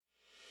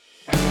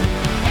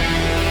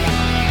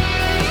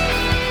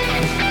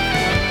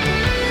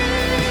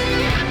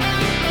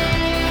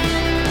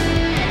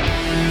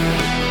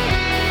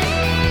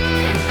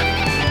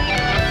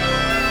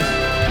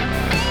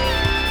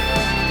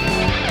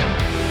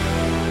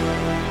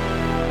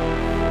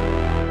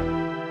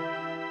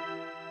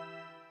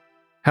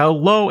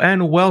Hello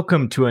and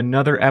welcome to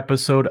another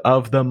episode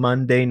of the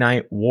Monday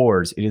Night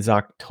Wars. It is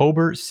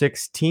October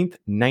 16th,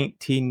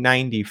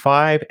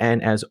 1995,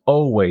 and as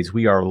always,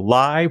 we are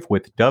live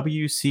with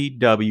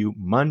WCW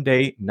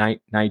Monday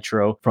Night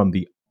Nitro from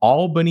the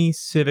Albany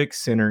Civic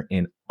Center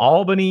in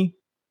Albany,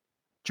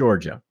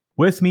 Georgia.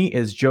 With me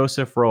is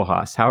Joseph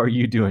Rojas. How are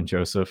you doing,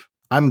 Joseph?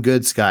 I'm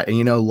good, Scott.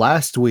 And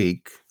last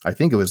week, I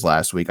think it was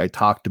last week, I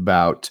talked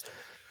about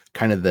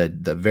kind of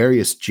the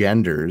various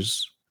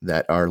genders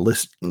that are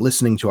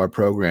listening to our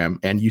program.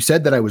 And you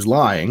said that I was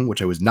lying,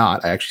 which I was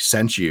not. I actually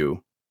sent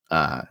you.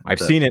 I've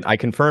seen it. I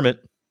confirm it.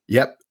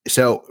 Yep.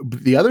 So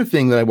the other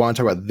thing that I want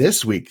to talk about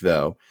this week,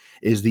 though,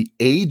 is the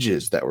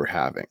ages that we're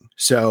having.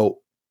 So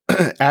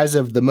as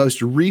of the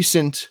most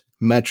recent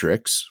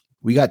metrics,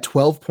 we got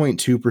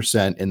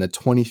 12.2% in the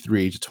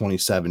 23 to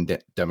 27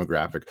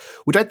 demographic,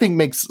 which I think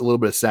makes a little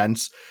bit of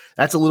sense.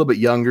 That's a little bit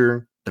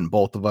younger than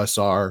both of us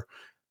are.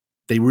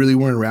 They really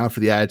weren't around for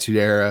the Attitude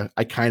Era.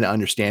 I kind of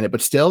understand it,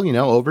 but still,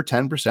 over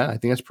 10%. I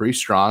think that's pretty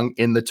strong.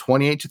 In the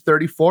 28 to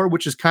 34,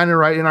 which is kind of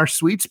right in our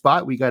sweet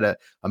spot, we got a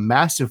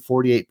massive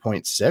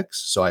 48.6.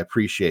 So I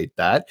appreciate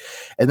that.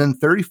 And then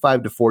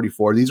 35 to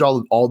 44, these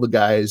are all the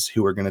guys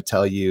who are going to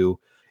tell you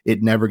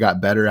it never got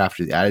better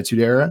after the Attitude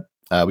Era.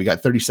 We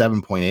got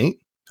 37.8.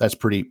 That's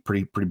pretty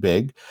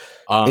big.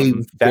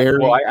 I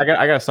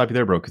gotta stop you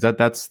there, bro,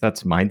 because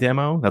that's my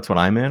demo. That's what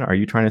I'm in. Are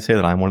you trying to say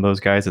that I'm one of those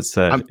guys that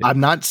said I'm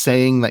not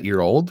saying that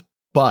you're old,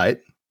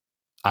 but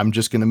I'm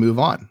just gonna move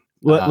on.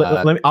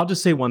 I'll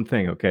just say one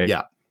thing, okay?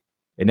 Yeah.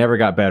 It never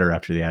got better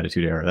after the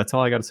Attitude Era. That's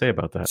all I gotta say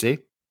about that. See?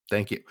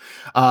 Thank you.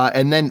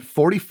 And then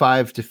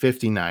 45 to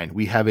 59,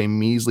 we have a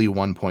measly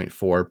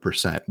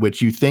 1.4%,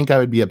 which you think I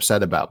would be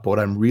upset about. But what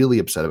I'm really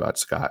upset about,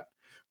 Scott,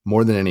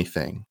 more than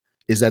anything,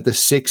 is that the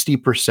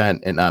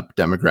 60% and up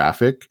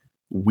demographic,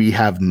 we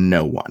have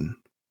no one.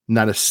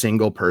 Not a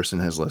single person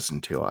has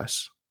listened to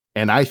us.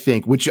 And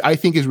which I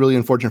think is really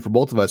unfortunate for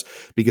both of us,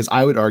 because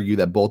I would argue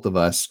that both of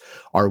us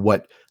are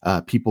what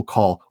people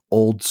call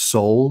old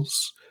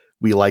souls.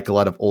 We like a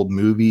lot of old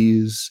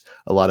movies,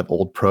 a lot of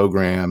old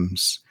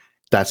programs.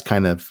 That's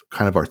kind of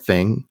our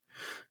thing.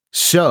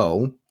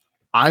 So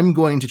I'm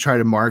going to try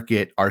to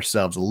market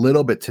ourselves a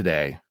little bit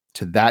today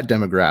to that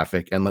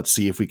demographic, and let's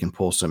see if we can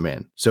pull some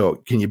in. So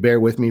can you bear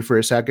with me for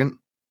a second?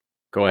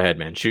 Go ahead,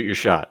 man. Shoot your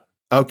shot.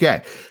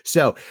 Okay.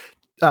 So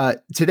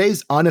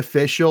today's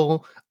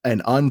unofficial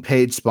and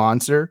unpaid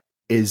sponsor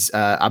is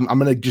I'm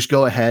going to just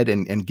go ahead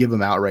and give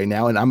them out right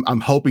now. And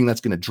I'm hoping that's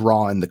going to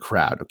draw in the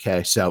crowd.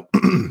 Okay. So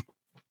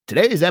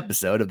today's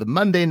episode of the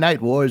Monday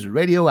Night Wars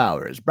Radio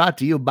Hour is brought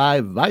to you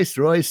by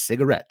Viceroy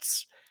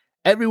Cigarettes.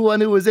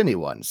 Everyone who is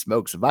anyone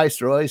smokes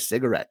Viceroy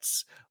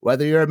cigarettes.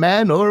 Whether you're a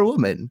man or a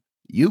woman,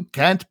 you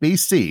can't be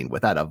seen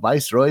without a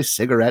Viceroy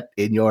cigarette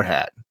in your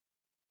hand.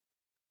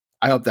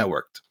 I hope that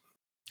worked.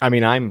 I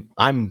mean,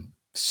 I'm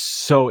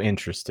so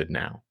interested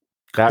now.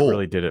 That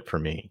really did it for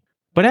me.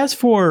 But as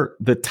for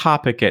the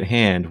topic at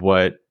hand,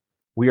 what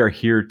we are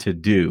here to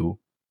do,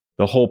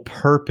 the whole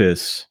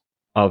purpose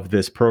of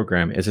this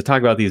program is to talk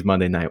about these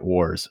Monday Night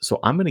Wars. So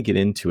I'm going to get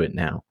into it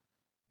now.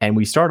 And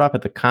we start off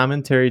at the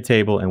commentary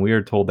table, and we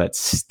are told that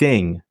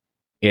Sting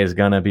is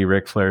going to be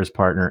Ric Flair's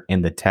partner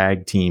in the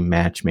tag team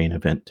match main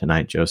event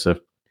tonight. Joseph,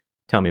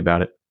 tell me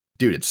about it.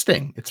 Dude, it's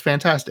Sting. It's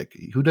fantastic.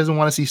 Who doesn't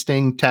want to see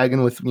Sting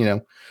tagging with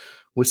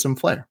some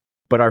Flair?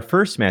 But our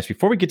first match,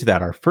 before we get to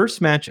that, our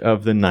first match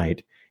of the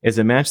night is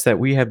a match that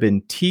we have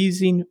been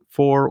teasing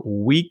for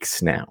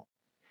weeks now.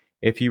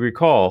 If you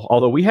recall,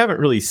 although we haven't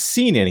really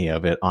seen any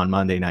of it on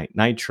Monday Night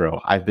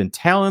Nitro, I've been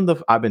telling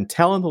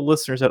the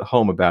listeners at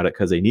home about it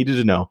because they needed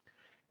to know.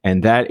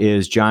 And that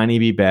is Johnny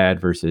B. Bad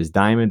versus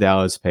Diamond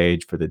Dallas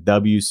Page for the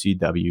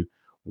WCW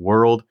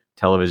World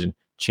Television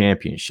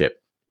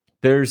Championship.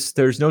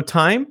 There's no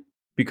time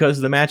because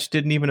the match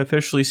didn't even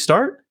officially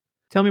start.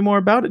 Tell me more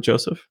about it,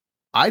 Joseph.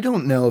 I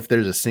don't know if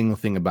there's a single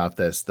thing about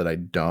this that I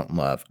don't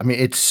love. I mean,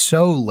 it's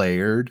so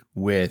layered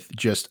with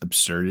just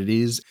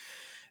absurdities.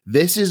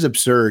 This is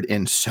absurd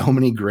in so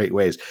many great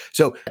ways.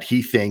 So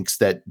he thinks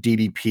that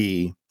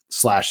DDP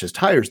slashed his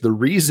tires. The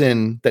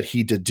reason that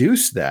he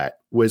deduced that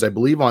was, I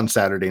believe, on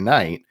Saturday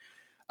night.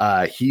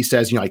 He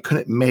says, I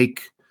couldn't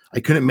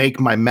make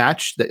my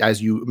match that,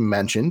 as you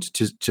mentioned,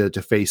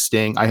 to face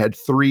Sting. I had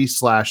 3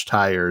 slashed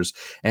tires,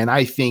 and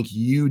I think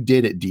you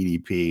did it,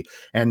 DDP.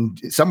 And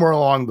somewhere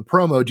along the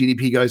promo,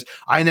 DDP goes,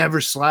 "I never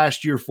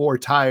slashed your 4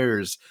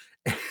 tires."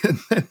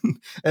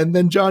 And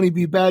then Johnny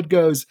B. Bad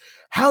goes,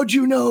 "How'd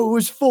you know it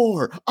was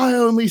 4? I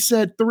only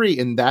said 3.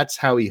 And that's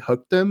how he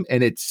hooked them.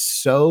 And it's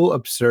so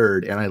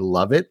absurd. And I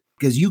love it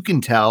because you can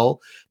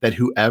tell that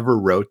whoever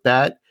wrote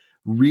that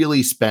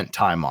really spent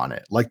time on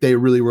it. Like they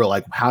really were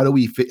like, how do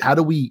we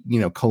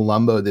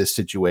Columbo this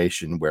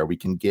situation where we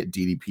can get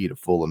DDP to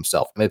fool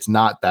himself? And it's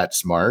not that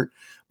smart,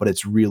 but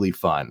it's really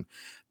fun.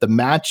 The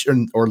match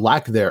or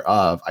lack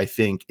thereof, I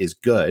think, is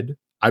good.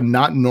 I'm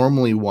not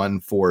normally one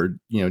for,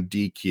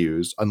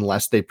 DQs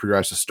unless they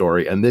progress a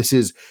story. And this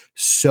is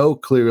so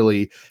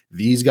clearly,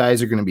 these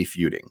guys are going to be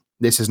feuding.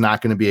 This is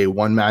not going to be a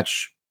one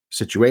match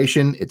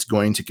situation. It's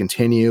going to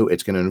continue.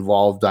 It's going to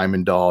involve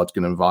Diamond Doll. It's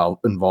going to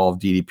involve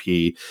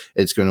DDP.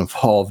 It's going to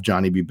involve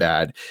Johnny B.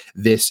 Bad.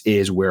 This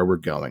is where we're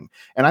going.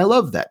 And I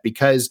love that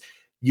because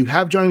you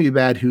have Johnny B.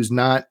 Bad, who's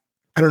not,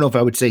 I don't know if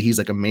I would say he's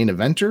like a main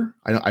eventer.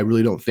 I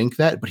really don't think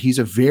that, but he's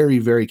a very,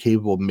 very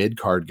capable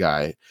mid-card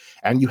guy.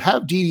 And you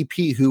have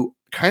DDP, who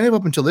kind of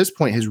up until this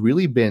point has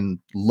really been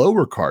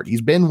lower card.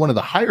 He's been one of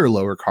the higher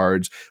lower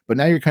cards, but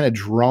now you're kind of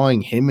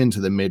drawing him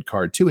into the mid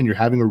card too, and you're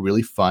having a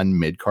really fun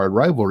mid card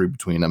rivalry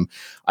between them.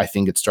 I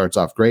think it starts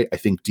off great. I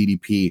think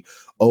DDP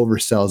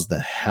oversells the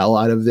hell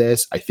out of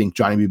this. I think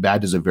Johnny B.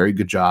 Bad does a very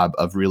good job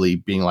of really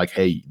being like,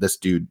 hey, this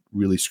dude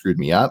really screwed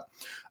me up.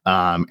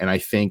 And I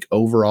think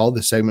overall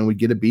the segment would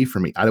get a B for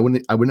me. I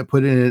wouldn't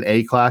put it in an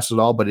A class at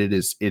all, but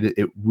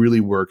it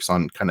really works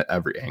on kind of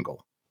every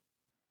angle.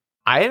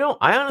 I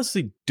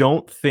honestly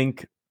don't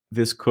think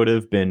this could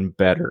have been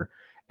better.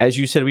 As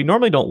you said, we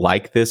normally don't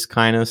like this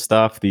kind of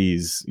stuff,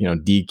 these,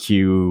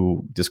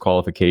 DQ,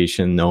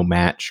 disqualification, no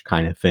match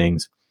kind of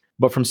things.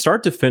 But from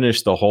start to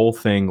finish, the whole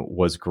thing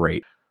was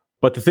great.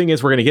 But the thing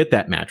is, we're going to get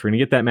that match. We're going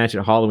to get that match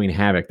at Halloween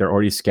Havoc. They're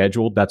already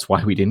scheduled. That's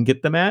why we didn't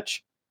get the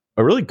match.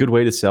 A really good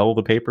way to sell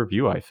the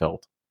pay-per-view, I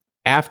felt.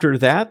 After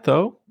that,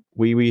 though,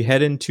 we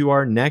head into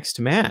our next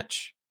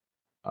match.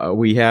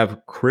 We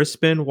have Chris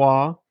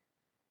Benoit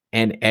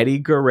and Eddie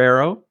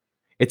Guerrero.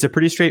 It's a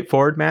pretty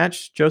straightforward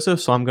match,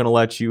 Joseph, so I'm going to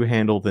let you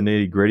handle the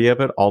nitty-gritty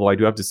of it, although I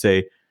do have to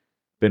say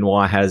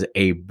Benoit has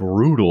a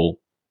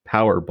brutal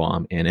power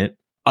bomb in it.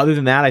 Other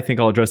than that, I think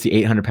I'll address the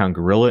 800-pound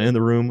gorilla in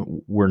the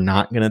room. We're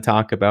not going to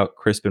talk about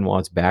Chris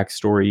Benoit's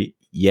backstory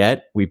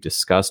yet. We've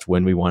discussed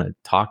when we want to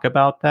talk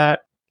about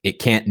that. It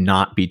can't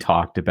not be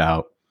talked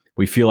about.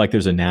 We feel like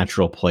there's a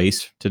natural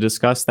place to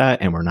discuss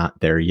that, and we're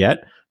not there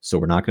yet, so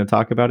we're not going to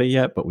talk about it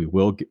yet, but we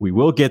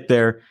will get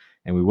there.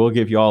 And we will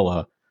give you all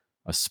a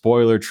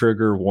spoiler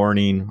trigger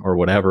warning or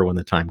whatever when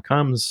the time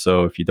comes.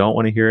 So if you don't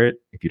want to hear it,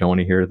 if you don't want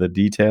to hear the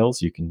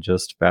details, you can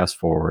just fast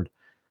forward.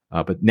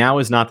 But now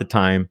is not the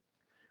time.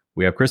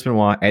 We have Chris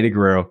Benoit, Eddie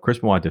Guerrero. Chris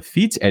Benoit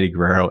defeats Eddie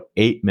Guerrero,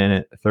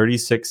 8-minute,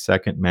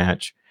 36-second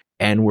match.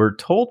 And we're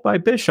told by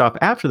Bischoff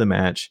after the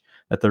match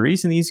that the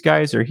reason these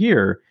guys are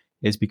here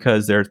is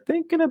because they're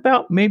thinking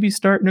about maybe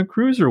starting a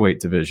cruiserweight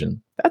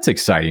division. That's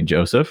exciting,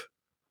 Joseph.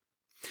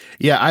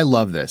 Yeah, I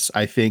love this.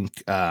 I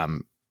think,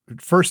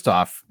 first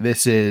off,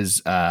 this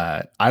is,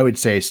 I would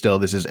say still,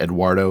 this is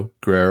Eduardo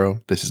Guerrero.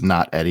 This is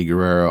not Eddie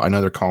Guerrero. I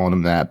know they're calling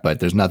him that, but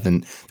there's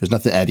nothing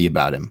Eddie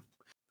about him.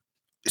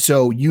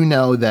 So,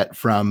 that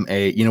from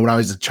when I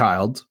was a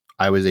child,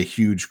 I was a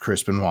huge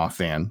Chris Benoit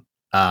fan.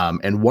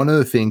 And one of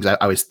the things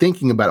I was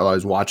thinking about while I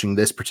was watching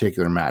this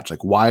particular match,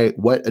 like what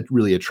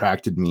really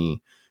attracted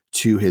me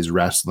to his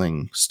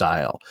wrestling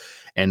style.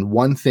 And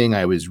one thing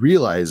I was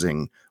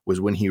realizing was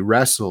when he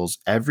wrestles,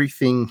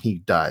 everything he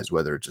does,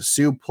 whether it's a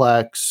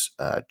suplex,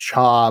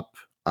 chop,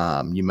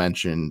 you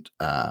mentioned,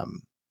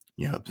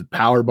 the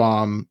power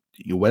bomb,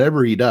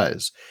 whatever he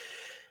does,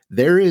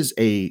 there is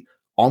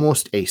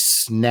almost a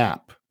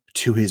snap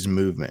to his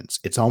movements.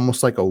 It's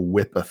almost like a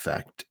whip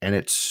effect, and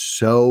it's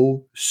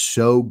so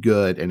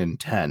good and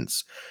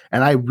intense.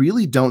 And I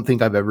really don't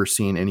think I've ever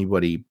seen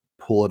anybody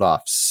pull it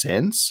off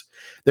since.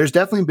 There's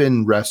definitely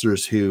been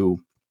wrestlers who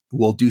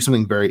will do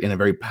something in a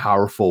very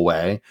powerful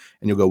way,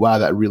 and you'll go, wow,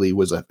 that really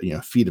was a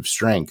feat of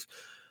strength.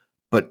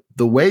 But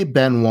the way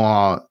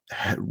Benoit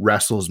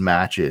wrestles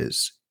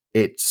matches,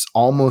 it's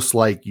almost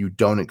like you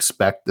don't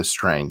expect the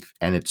strength,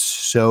 and it's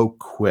so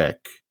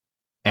quick.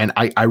 And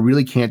I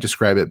really can't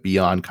describe it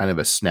beyond kind of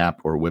a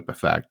snap or whip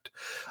effect.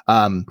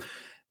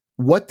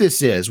 What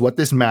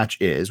this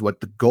match is, what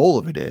the goal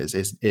of it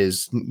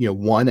is,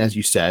 one, as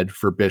you said,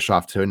 for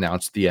Bischoff to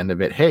announce at the end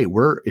of it, hey,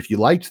 if you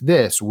liked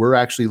this, we're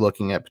actually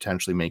looking at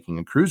potentially making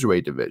a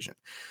cruiserweight division.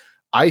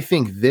 I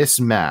think this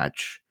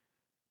match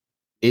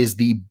is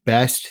the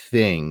best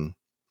thing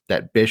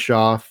that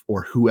Bischoff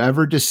or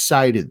whoever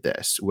decided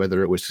this,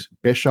 whether it was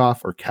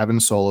Bischoff or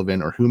Kevin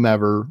Sullivan or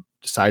whomever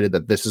decided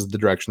that this is the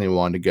direction they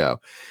wanted to go.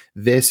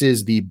 This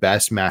is the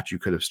best match you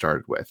could have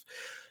started with.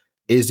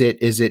 Is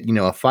it, a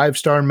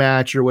 5-star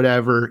match or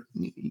whatever?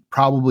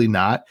 Probably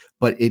not,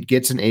 but it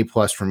gets an A+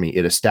 for me.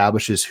 It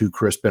establishes who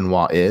Chris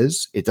Benoit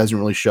is. It doesn't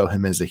really show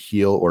him as a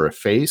heel or a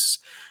face.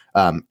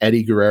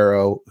 Eddie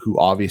Guerrero, who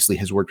obviously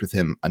has worked with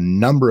him a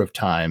number of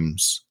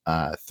times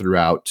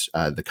throughout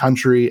the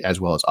country as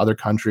well as other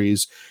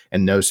countries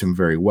and knows him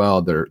very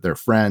well. They're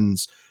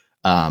friends.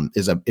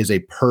 Is a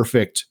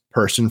perfect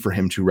person for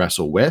him to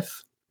wrestle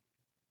with.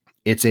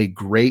 It's a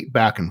great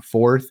back and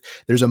forth.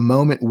 There's a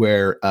moment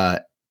where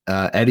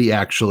Eddie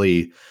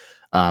actually,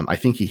 I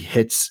think he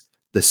hits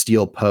the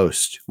steel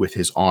post with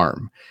his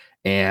arm.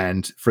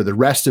 And for the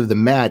rest of the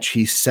match,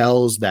 he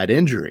sells that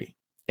injury.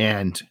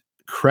 And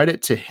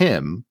credit to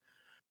him,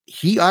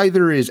 he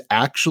either is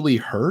actually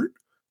hurt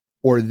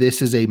or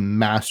this is a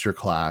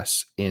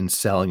masterclass in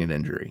selling an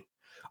injury.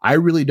 I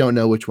really don't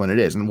know which one it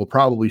is. And we'll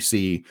probably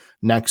see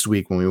next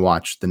week when we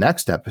watch the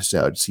next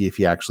episode, see if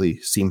he actually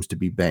seems to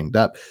be banged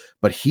up.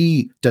 But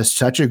he does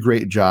such a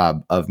great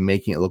job of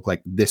making it look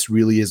like this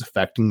really is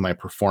affecting my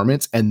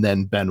performance. And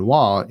then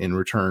Benoit in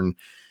return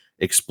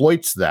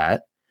exploits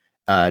that,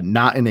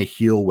 not in a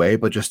heel way,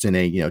 but just in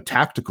a,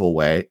 tactical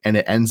way. And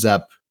it ends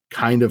up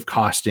kind of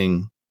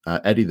costing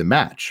Eddie the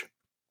match.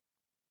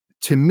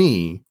 To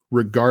me,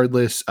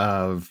 regardless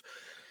of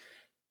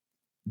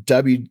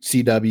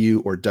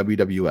WCW or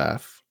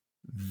WWF,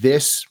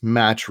 this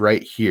match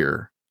right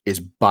here is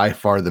by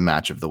far the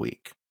match of the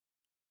week.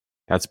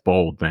 That's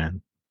bold,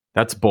 man.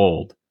 That's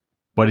bold.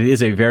 But it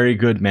is a very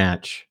good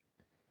match.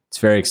 It's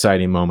a very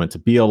exciting moment to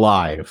be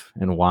alive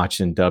and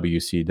watching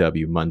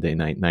WCW Monday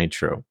Night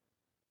Nitro.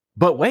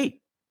 But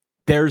wait,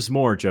 there's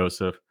more,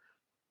 Joseph.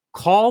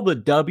 Call the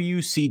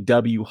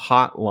WCW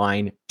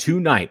hotline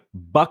tonight,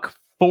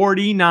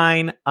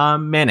 $1.49 a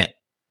minute,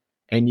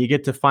 and you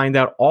get to find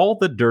out all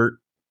the dirt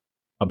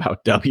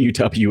about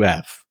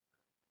WWF.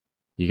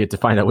 You get to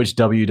find out which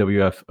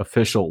WWF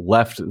official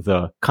left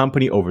the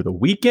company over the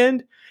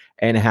weekend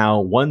and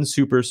how one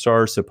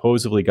superstar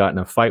supposedly got in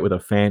a fight with a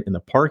fan in the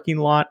parking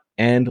lot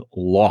and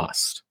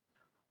lost.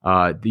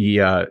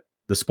 The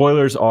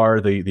spoilers are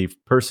the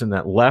person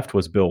that left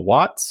was Bill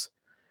Watts,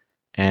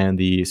 and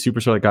the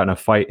superstar that got in a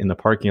fight in the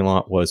parking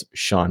lot was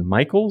Shawn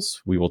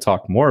Michaels. We will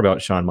talk more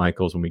about Shawn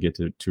Michaels when we get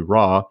to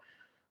Raw.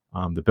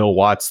 The Bill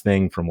Watts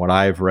thing, from what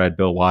I've read,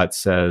 Bill Watts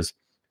says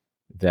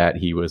that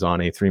he was on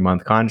a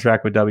 3-month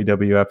contract with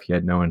WWF. He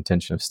had no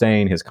intention of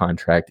staying. His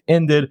contract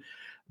ended.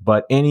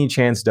 But any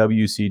chance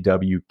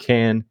WCW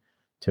can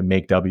to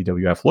make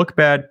WWF look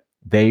bad,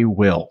 they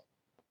will.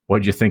 What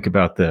did you think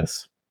about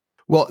this?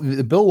 Well,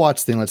 the Bill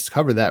Watts thing, let's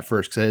cover that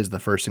first, because that is the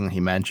first thing that he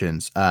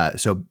mentions.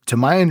 So to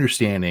my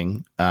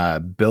understanding,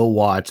 Bill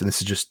Watts, and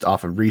this is just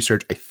off of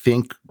research, I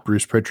think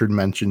Bruce Pritchard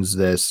mentions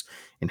this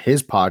in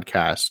his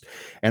podcast.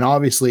 And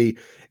obviously,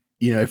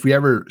 if we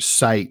ever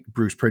cite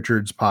Bruce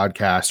Pritchard's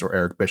podcast or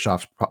Eric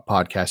Bischoff's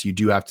podcast, you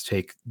do have to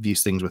take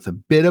these things with a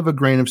bit of a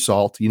grain of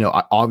salt.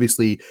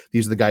 Obviously,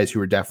 these are the guys who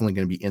are definitely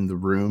going to be in the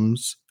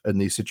rooms in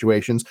these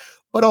situations,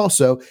 but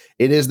also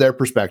it is their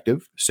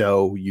perspective.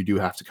 So you do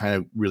have to kind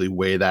of really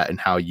weigh that in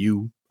how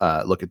you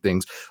look at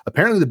things.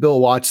 Apparently, the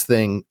Bill Watts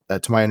thing,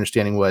 to my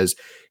understanding, was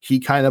he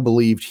kind of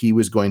believed he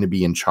was going to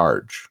be in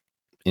charge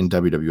in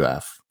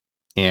WWF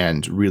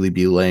and really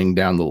be laying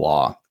down the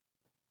law.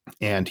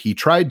 And he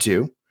tried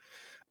to.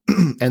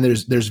 And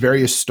there's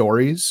various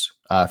stories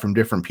from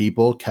different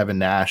people. Kevin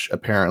Nash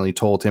apparently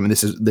told him, and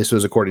this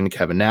was according to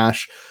Kevin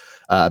Nash.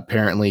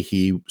 Apparently,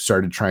 he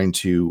started trying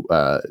to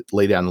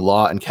lay down the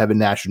law, and Kevin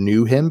Nash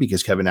knew him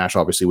because Kevin Nash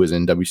obviously was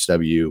in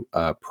WCW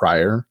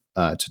prior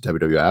to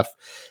WWF,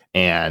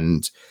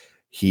 and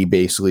he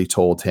basically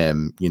told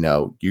him,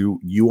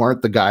 you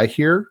aren't the guy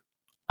here.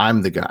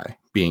 I'm the guy.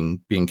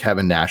 Being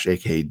Kevin Nash,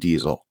 aka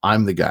Diesel.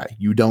 I'm the guy.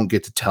 You don't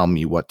get to tell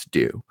me what to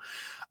do.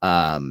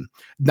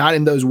 Not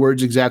in those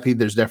words exactly.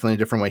 There's definitely a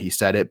different way he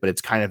said it, but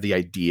it's kind of the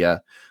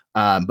idea.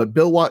 But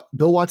Bill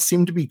Watts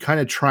seemed to be kind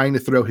of trying to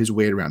throw his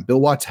weight around.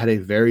 Bill Watts had a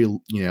very, I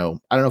don't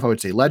know if I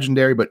would say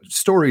legendary, but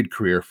storied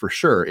career for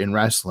sure in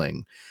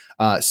wrestling.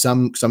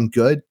 Some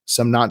good,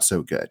 some not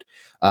so good.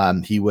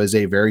 He was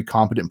a very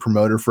competent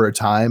promoter for a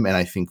time, and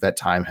I think that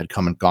time had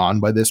come and gone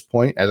by this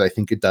point, as I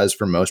think it does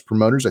for most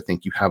promoters. I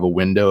think you have a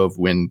window of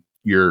when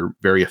you're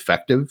very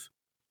effective.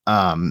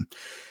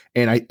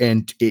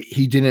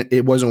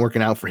 It wasn't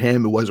working out for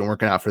him. It wasn't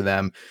working out for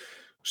them.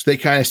 So they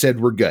kind of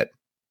said, we're good.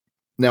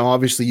 Now,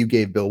 obviously you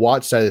gave Bill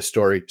Watts' side of the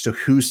story. So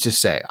who's to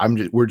say?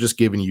 We're just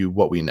giving you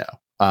what we know.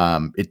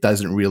 It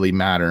doesn't really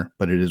matter,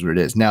 but it is what it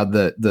is. Now,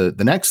 the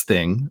next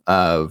thing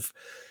of,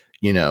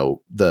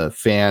 the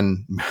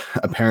fan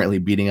apparently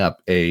beating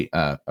up a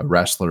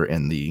wrestler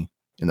in the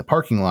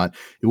parking lot,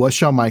 it was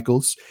Shawn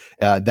Michaels.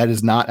 That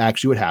is not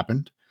actually what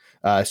happened.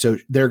 So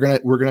we're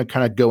gonna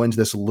kind of go into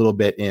this a little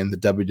bit in the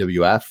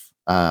WWF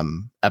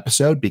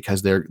episode,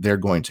 because they're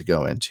going to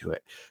go into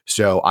it.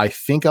 So I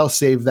think I'll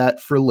save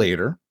that for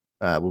later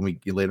when we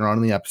get later on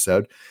in the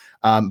episode.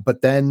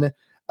 But then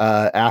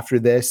after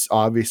this,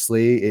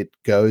 obviously it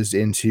goes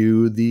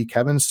into the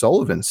Kevin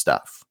Sullivan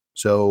stuff.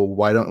 So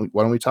why don't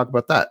we talk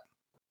about that?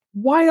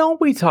 Why don't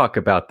we talk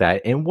about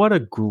that? And what a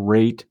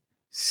great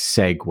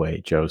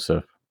segue,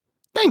 Joseph.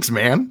 Thanks,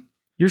 man.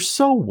 You're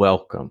so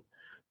welcome.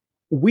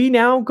 We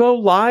now go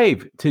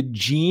live to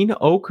Gene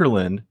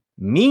Okerlund,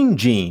 Mean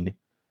Gene,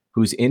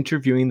 who's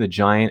interviewing the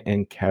Giant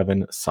and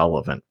Kevin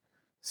Sullivan.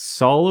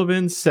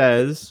 Sullivan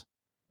says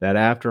that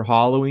after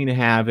Halloween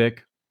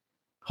Havoc,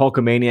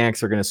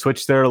 Hulkamaniacs are going to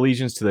switch their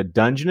allegiance to the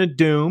Dungeon of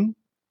Doom.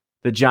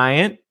 The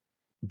Giant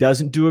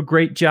doesn't do a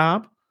great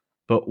job,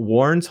 but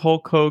warns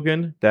Hulk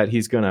Hogan that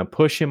he's going to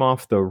push him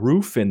off the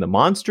roof in the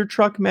monster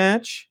truck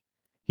match.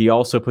 He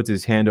also puts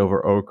his hand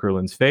over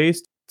Okerlund's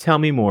face. Tell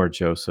me more,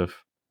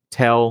 Joseph.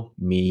 Tell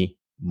me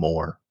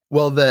more.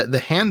 Well, the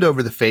hand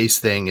over the face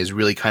thing is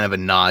really kind of a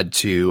nod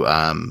to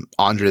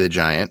Andre the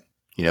Giant.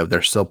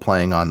 They're still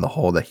playing on the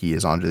whole that he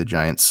is Andre the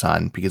Giant's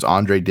son, because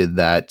Andre did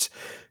that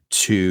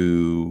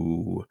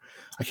to,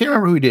 I can't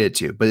remember who did it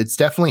to, but it's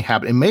definitely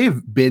happened. It may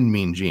have been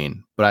Mean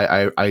Gene, but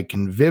I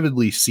can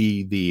vividly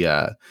see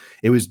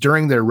it was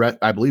during their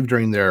I believe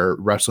during their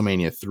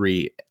WrestleMania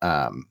 3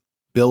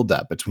 build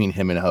up between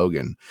him and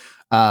Hogan.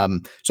 So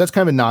that's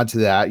kind of a nod to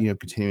that,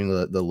 continuing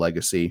the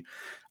legacy.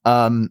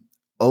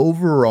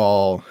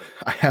 Overall,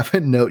 I have a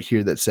note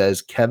here that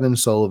says Kevin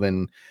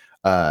Sullivan,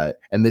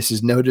 and this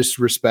is no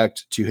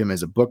disrespect to him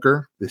as a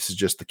booker. This is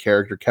just the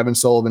character. Kevin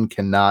Sullivan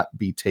cannot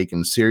be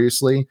taken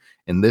seriously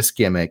in this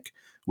gimmick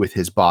with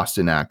his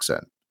Boston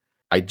accent.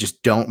 I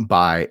just don't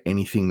buy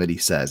anything that he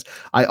says.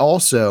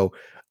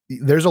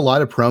 There's a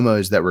lot of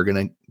promos that we're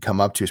going to come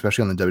up to,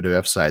 especially on the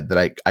WWF side,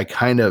 that I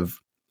kind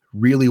of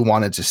really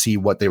wanted to see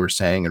what they were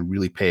saying and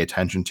really pay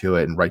attention to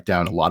it and write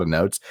down a lot of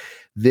notes.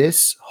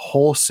 This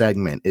whole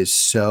segment is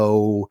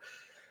so,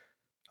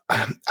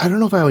 I don't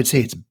know if I would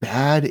say it's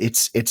bad.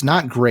 It's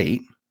not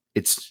great.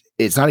 It's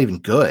not even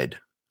good.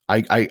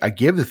 I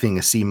give the thing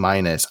a C-.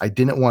 I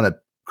didn't want to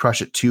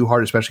crush it too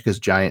hard, especially because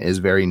Giant is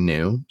very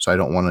new. So I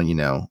don't want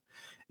to,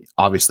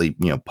 obviously,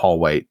 Paul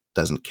White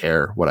doesn't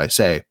care what I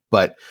say,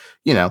 but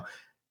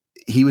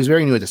he was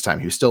very new at this time.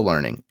 He was still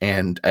learning.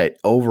 And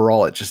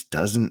overall, it just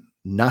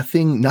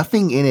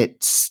nothing in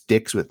it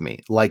sticks with me.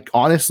 Like,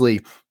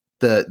 honestly,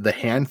 the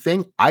hand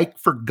thing, I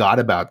forgot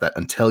about that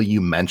until you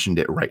mentioned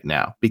it right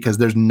now, because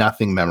there's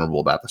nothing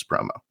memorable about this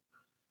promo.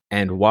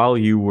 And while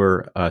you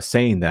were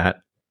saying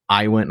that,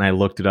 I went and I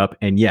looked it up,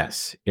 and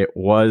yes, it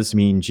was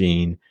Mean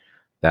Gene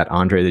that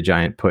Andre the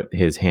Giant put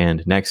his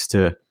hand next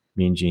to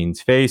Mean Gene's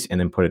face and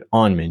then put it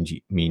on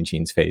Mean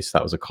Gene's face.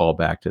 That was a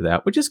callback to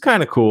that, which is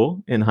kind of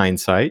cool in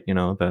hindsight,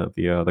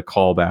 the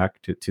callback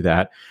to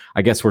that.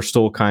 I guess we're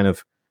still kind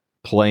of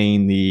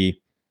playing the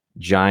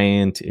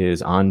Giant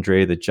is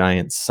Andre the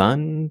Giant's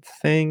son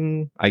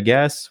thing, I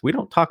guess. We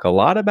don't talk a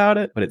lot about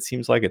it, but it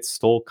seems like it's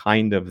still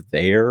kind of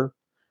there.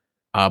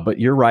 But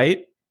you're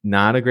right.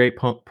 Not a great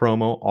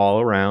promo all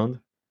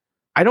around.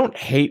 I don't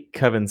hate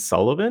Kevin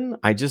Sullivan.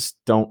 I just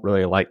don't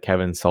really like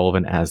Kevin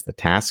Sullivan as the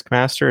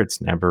Taskmaster. It's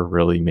never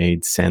really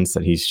made sense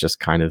that he's just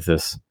kind of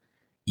this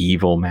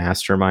evil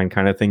mastermind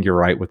kind of thing. You're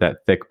right with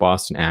that thick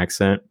Boston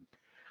accent.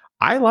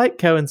 I like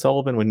Kevin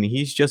Sullivan when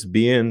he's just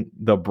being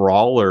the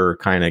brawler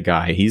kind of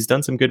guy. He's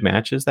done some good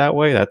matches that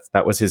way.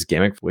 That was his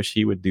gimmick. Wish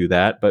he would do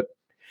that. But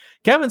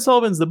Kevin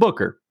Sullivan's the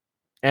booker.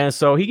 And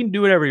so he can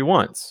do whatever he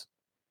wants.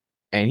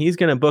 And he's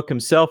going to book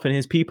himself and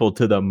his people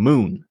to the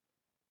moon.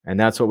 And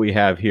that's what we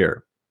have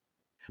here.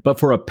 But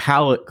for a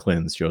palate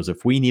cleanse,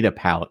 Joseph, we need a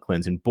palate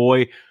cleanse. And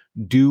boy,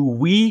 do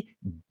we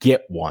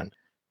get one.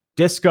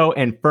 Disco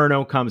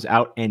Inferno comes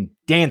out and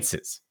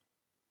dances.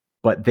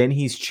 But then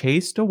he's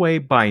chased away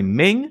by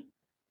Ming.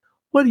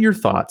 What are your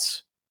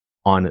thoughts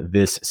on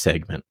this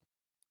segment?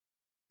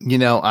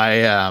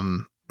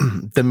 The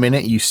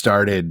minute you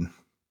started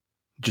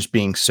just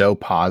being so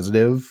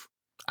positive,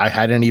 I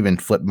hadn't even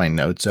flipped my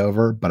notes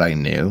over, but I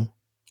knew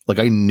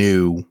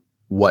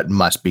what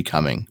must be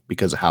coming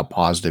because of how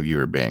positive you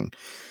were being.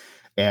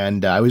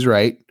 And I was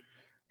right.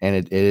 And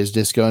it is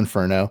Disco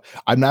Inferno.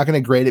 I'm not going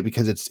to grade it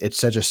because it's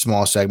such a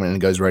small segment and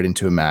it goes right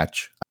into a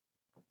match.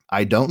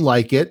 I don't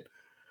like it,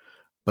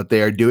 but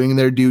they are doing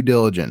their due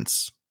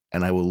diligence,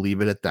 and I will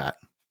leave it at that.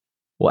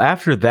 Well,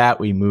 after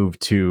that, we move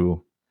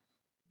to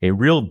a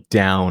real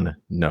down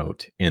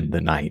note in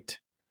the night.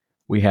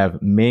 We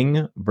have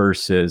Ming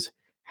versus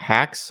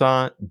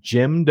Hacksaw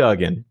Jim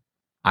Duggan.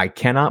 I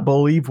cannot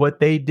believe what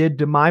they did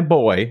to my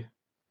boy.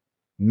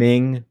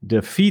 Ming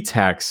defeats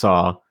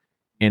Hacksaw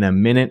in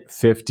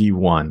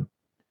 1:51.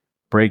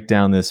 Break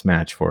down this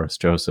match for us,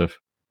 Joseph.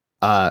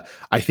 I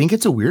think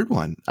it's a weird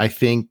one. I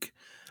think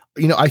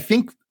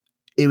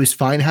it was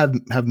fine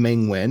to have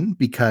Ming win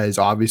because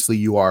obviously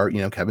you are,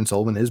 Kevin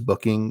Sullivan is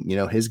booking,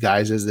 his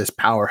guys as this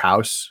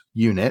powerhouse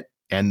unit,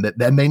 and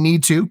then they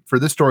need to for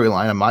the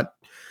storyline. I'm not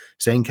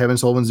saying Kevin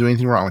Sullivan's doing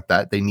anything wrong with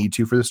that. They need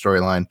to for the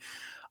storyline.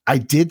 I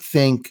did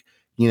think,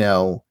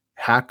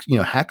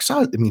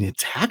 Hacksaw. I mean,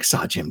 it's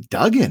Hacksaw Jim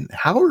Duggan.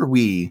 How are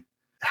we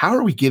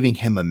giving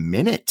him a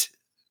minute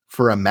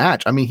for a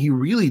match? I mean, he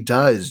really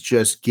does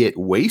just get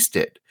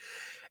wasted,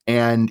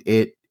 and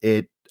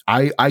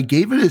I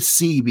gave it a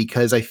C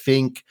because I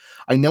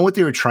know what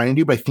they were trying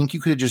to do, but I think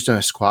you could have just done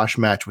a squash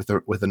match with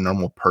a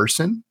normal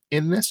person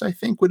in this. I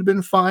think would have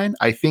been fine.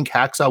 I think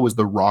Hacksaw was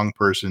the wrong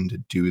person to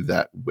do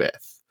that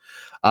with.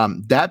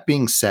 That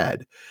being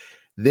said,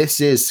 this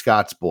is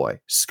Scott's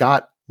boy.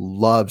 Scott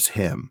loves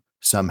him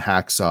some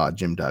Hacksaw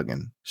Jim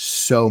Duggan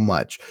so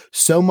much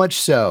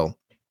so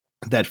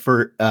that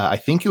for I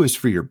think it was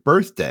for your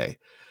birthday,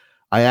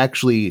 I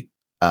actually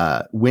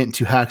went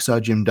to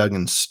Hacksaw Jim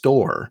Duggan's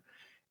store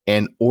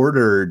and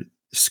ordered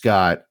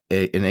Scott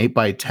an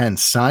 8x10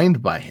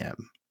 signed by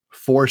him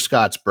for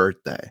Scott's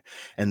birthday.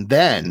 And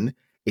then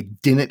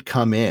it didn't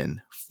come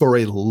in for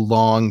a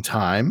long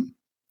time.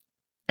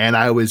 And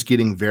I was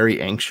getting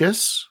very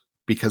anxious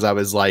because I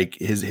was like,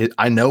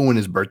 I know when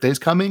his birthday's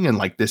coming. And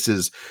like,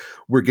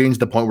 we're getting to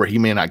the point where he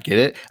may not get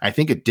it. I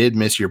think it did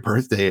miss your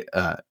birthday,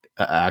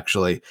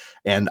 actually.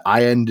 And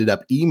I ended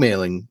up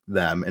emailing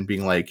them and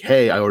being like,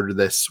 hey, I ordered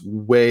this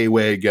way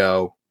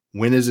ago.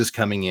 When is this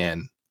coming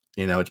in?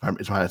 You know,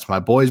 it's my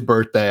boy's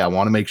birthday. I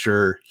want to make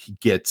sure he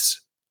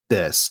gets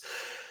this.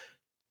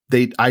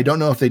 I don't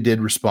know if they did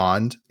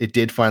respond. It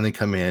did finally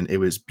come in. It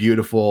was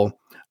beautiful.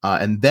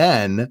 And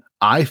then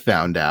I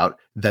found out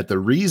that the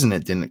reason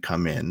it didn't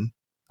come in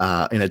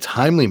a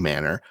timely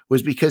manner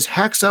was because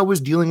Hacksaw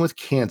was dealing with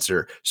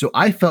cancer. So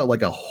I felt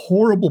like a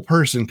horrible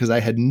person because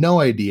I had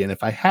no idea. And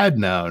if I had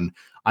known,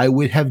 I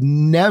would have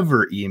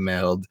never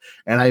emailed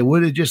and I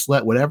would have just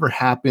let whatever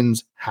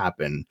happens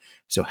happen.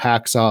 So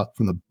Hacksaw,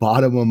 from the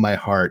bottom of my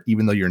heart,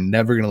 even though you're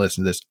never going to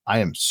listen to this, I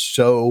am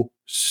so,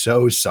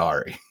 so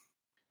sorry.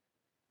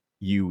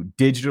 You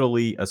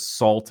digitally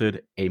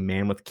assaulted a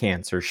man with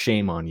cancer.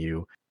 Shame on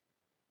you.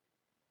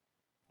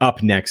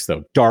 Up next,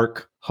 though,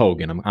 Dark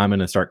Hogan. I'm going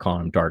to start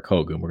calling him Dark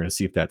Hogan. We're going to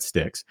see if that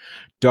sticks.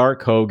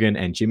 Dark Hogan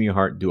and Jimmy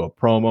Hart do a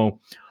promo.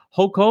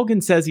 Hulk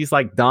Hogan says he's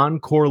like Don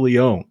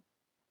Corleone.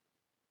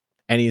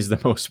 And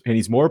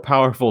he's more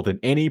powerful than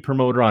any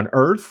promoter on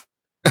earth.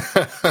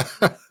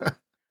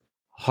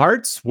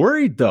 Hart's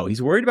worried, though.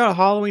 He's worried about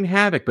Halloween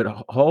Havoc, but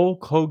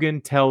Dark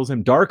Hogan tells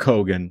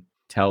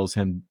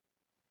him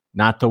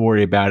not to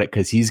worry about it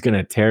because he's going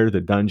to tear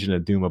the Dungeon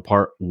of Doom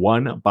apart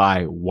one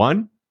by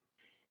one.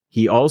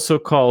 He also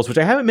calls, which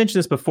I haven't mentioned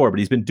this before, but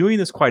he's been doing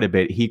this quite a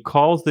bit. He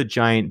calls the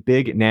Giant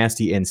big,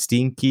 nasty, and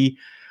stinky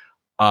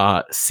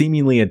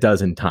seemingly a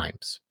dozen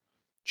times.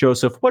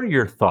 Joseph, what are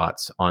your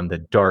thoughts on the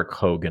Dark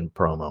Hogan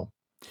promo?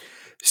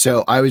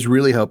 So I was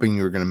really hoping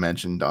you were going to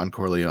mention Don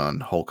Corleone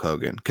Hulk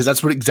Hogan, because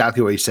that's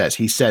exactly what he says.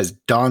 He says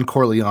Don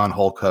Corleone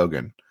Hulk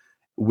Hogan,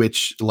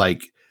 which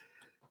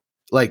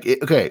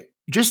okay,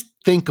 just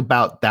think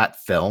about that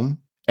film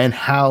and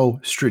how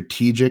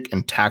strategic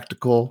and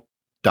tactical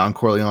Don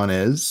Corleone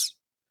is.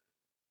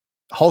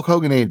 Hulk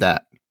Hogan ain't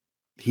that.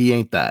 He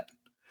ain't that.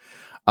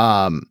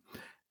 On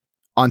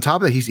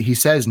top of that, he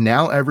says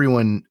now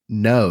everyone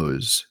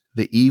knows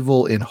the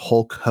evil in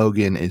Hulk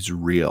Hogan is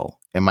real.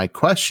 And my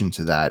question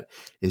to that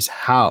is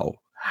how?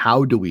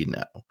 How do we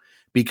know?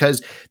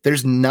 Because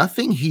there's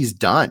nothing he's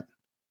done.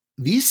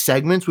 These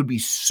segments would be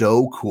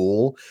so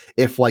cool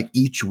if, like,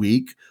 each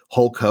week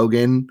Hulk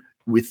Hogan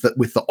with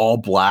the all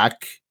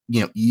black,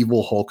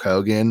 evil Hulk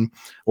Hogan,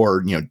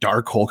 or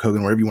Dark Hulk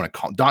Hogan, whatever you want to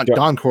call him.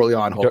 Don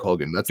Corleone Hulk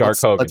Hogan. That's Dark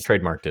Hogan.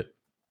 Trademarked it.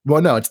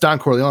 Well, no, it's Don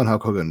Corleone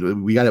Hulk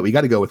Hogan. We got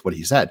to go with what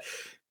he said.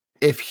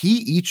 If he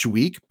each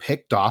week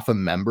picked off a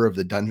member of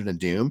the Dungeon of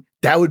Doom,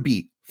 that would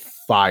be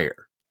fire.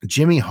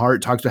 Jimmy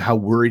Hart talks about how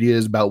worried he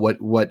is about what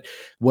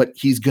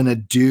he's gonna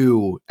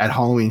do at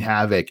Halloween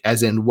Havoc,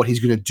 as in what he's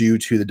gonna do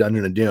to the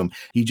Dungeon of Doom.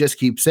 He just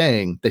keeps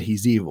saying that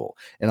he's evil.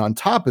 And on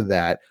top of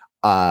that,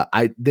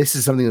 this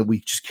is something that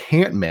we just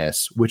can't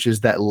miss, which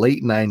is that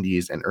late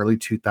 90s and early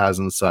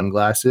 2000s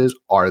sunglasses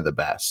are the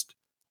best.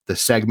 The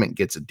segment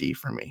gets a D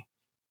for me.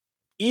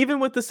 Even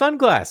with the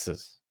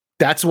sunglasses.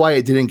 That's why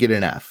it didn't get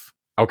an F.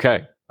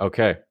 Okay.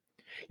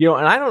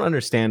 And I don't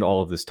understand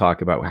all of this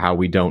talk about how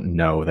we don't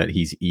know that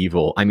he's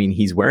evil. I mean,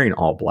 he's wearing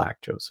all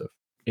black, Joseph.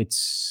 It's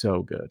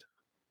so good.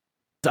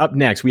 Up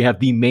next, we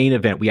have the main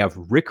event. We have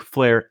Ric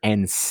Flair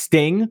and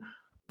Sting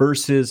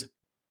versus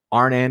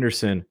Arn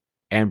Anderson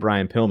and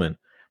Brian Pillman.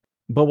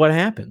 But what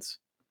happens?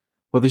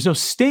 Well, there's no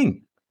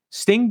Sting.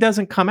 Sting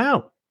doesn't come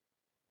out.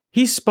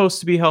 He's supposed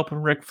to be helping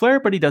Ric Flair,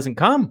 but he doesn't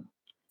come.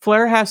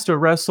 Flair has to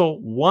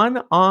wrestle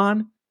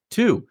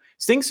 1-on-2.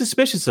 Sting's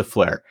suspicious of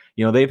Flair.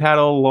 They've had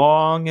a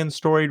long and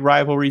storied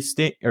rivalry.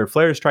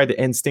 Flair's tried to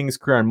end Sting's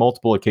career on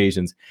multiple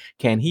occasions.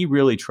 Can he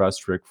really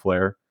trust Ric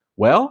Flair?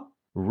 Well,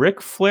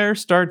 Ric Flair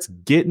starts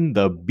getting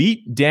the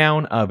beat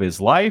down of his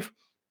life.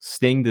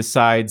 Sting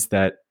decides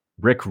that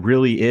Ric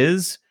really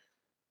is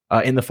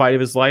in the fight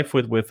of his life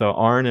with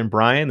Arn and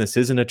Brian. This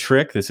isn't a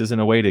trick. This isn't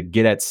a way to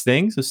get at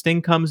Sting. So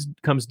Sting comes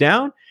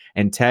down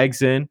and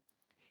tags in.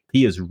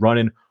 He is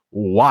running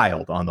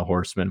wild on the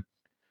Horseman.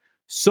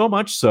 So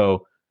much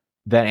so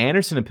that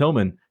Anderson and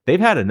Pillman,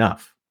 they've had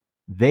enough.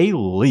 They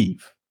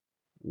leave.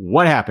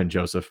 What happened,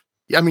 Joseph?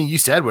 I mean, you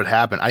said what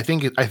happened. I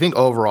think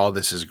overall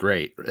this is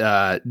great.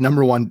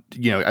 Number one,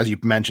 as you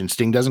mentioned,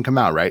 Sting doesn't come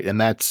out, right?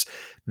 And that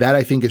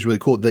I think is really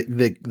cool.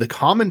 The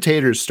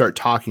commentators start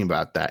talking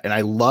about that, and I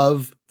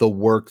love the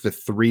work the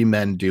three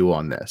men do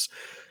on this.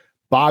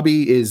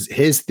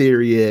 His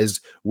theory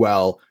is,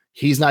 well,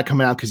 he's not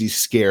coming out because he's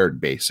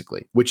scared,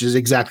 basically, which is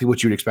exactly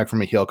what you'd expect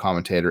from a heel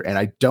commentator. And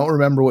I don't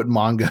remember what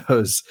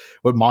Mongo's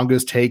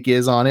take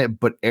is on it,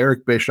 but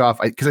Eric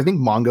Bischoff, because I think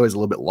Mongo is a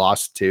little bit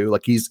lost too.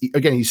 Like he's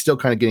still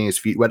kind of getting his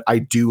feet wet. I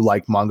do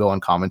like Mongo on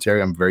commentary.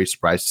 I'm very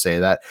surprised to say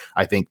that.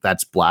 I think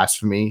that's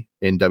blasphemy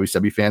in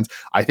WCW fans.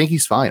 I think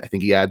he's fine. I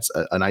think he adds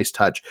a nice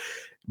touch.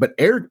 But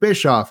Eric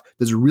Bischoff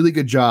does a really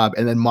good job,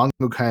 and then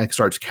Mongo kind of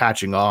starts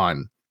catching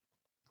on.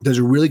 Does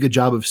a really good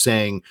job of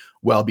saying,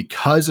 well,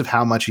 because of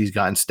how much he's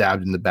gotten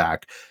stabbed in the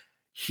back,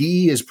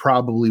 he is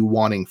probably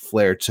wanting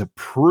Flair to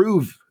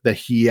prove that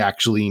he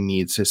actually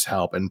needs his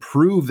help and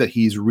prove that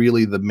he's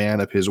really the man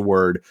of his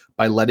word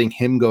by letting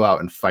him go out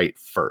and fight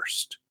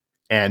first.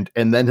 And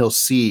then he'll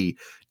see,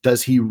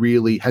 has he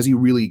really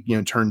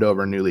turned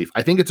over a new leaf?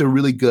 I think it's a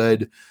really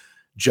good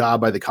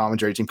job by the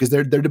commentary team, because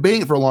they're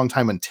debating it for a long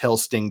time until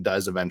Sting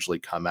does eventually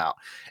come out.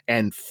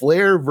 And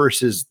Flair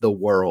versus the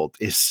World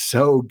is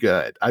so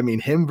good. I mean,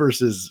 him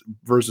versus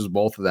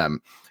both of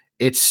them.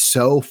 It's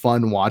so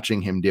fun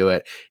watching him do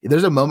it.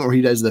 There's a moment where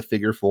he does the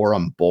figure four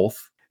on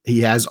both.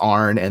 He has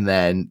Arn, and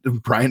then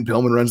Brian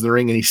Pillman runs the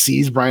ring, and he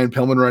sees Brian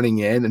Pillman running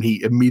in, and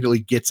he immediately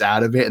gets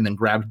out of it and then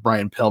grabs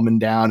Brian Pillman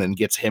down and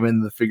gets him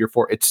in the figure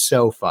four. It's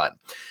so fun.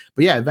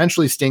 But yeah,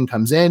 eventually Sting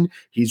comes in.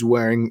 He's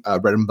wearing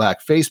red and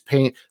black face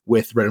paint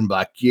with red and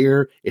black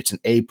gear. It's an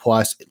A+.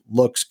 It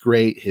looks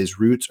great. His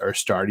roots are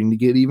starting to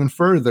get even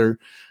further.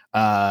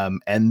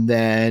 And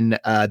then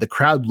the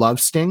crowd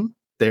loves Sting.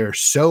 They're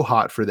so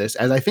hot for this,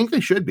 as I think they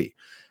should be.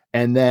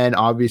 And then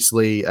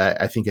obviously,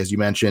 I think, as you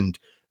mentioned,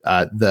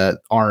 the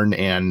Arn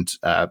and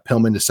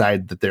Pillman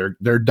decide that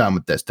they're done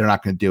with this. They're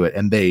not going to do it,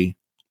 and they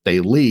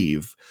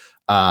leave.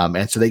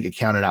 And so they get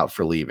counted out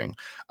for leaving.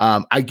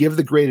 I give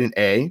the grade an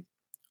A.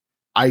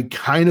 I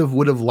kind of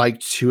would have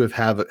liked to have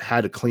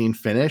had a clean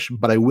finish,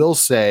 but I will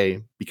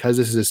say, because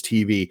this is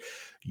TV,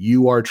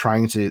 you are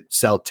trying to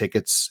sell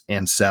tickets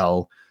and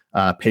sell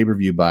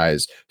pay-per-view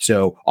buys.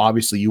 So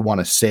obviously you want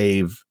to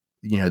save,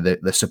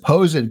 the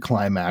supposed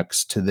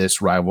climax to this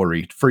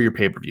rivalry for your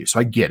pay-per-view. So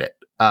I get it.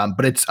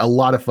 But it's a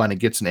lot of fun. It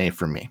gets an A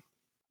from me.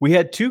 We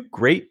had two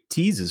great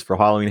teases for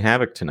Halloween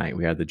Havoc tonight.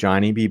 We had the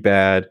Johnny B.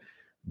 Bad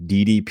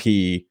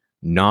DDP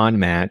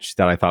non-match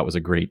that I thought was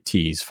a great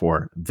tease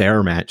for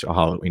their match at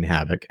Halloween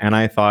Havoc. And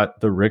I thought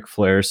the Ric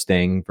Flair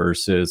Sting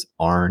versus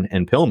Arn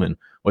and Pillman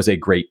was a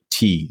great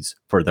tease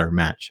for their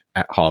match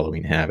at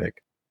Halloween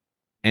Havoc.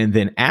 And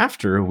then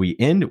after we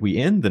end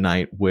the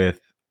night with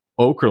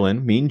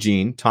Okerlund, Mean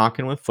Gene,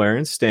 talking with Flair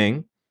and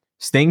Sting.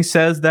 Sting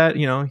says that,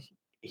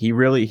 he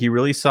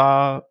really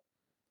saw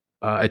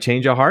a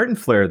change of heart in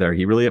Flair there.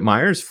 He really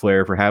admires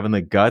Flair for having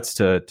the guts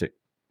to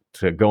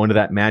go into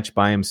that match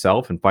by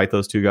himself and fight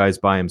those two guys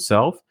by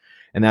himself.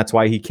 And that's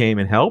why he came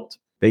and helped.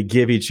 They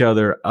give each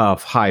other a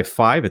high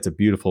five. It's a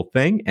beautiful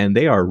thing. And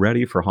they are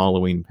ready for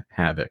Halloween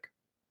Havoc.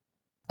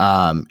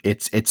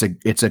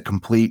 It's a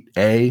complete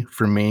A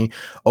for me.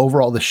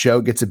 Overall, the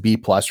show gets a B+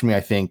 for me. I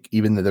think,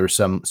 even though there were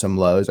some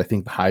lows, I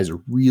think the highs are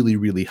really,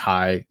 really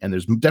high, and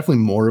there's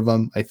definitely more of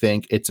them. I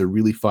think it's a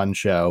really fun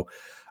show.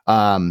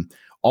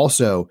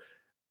 Also,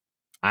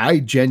 I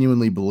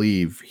genuinely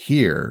believe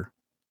here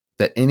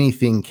that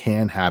anything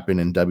can happen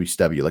in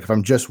WCW. Like, if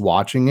I'm just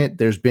watching it,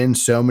 there's been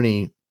so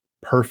many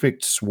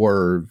perfect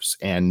swerves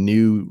and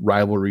new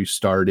rivalries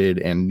started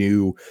and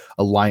new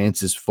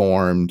alliances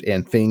formed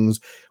and things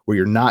where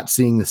you're not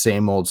seeing the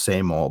same old,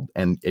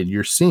 and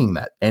you're seeing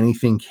that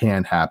anything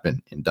can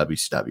happen in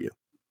WCW.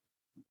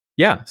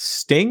 Yeah,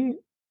 Sting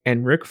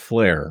and Ric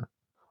Flair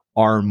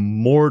are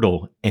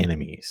mortal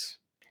enemies.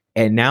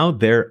 And now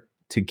they're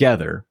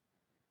together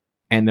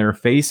and they're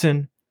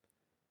facing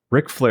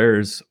Ric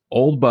Flair's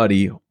old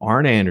buddy,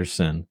 Arn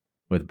Anderson,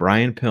 with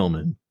Brian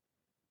Pillman.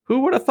 Who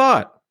would have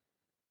thought?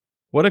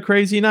 What a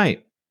crazy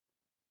night.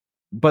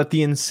 But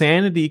the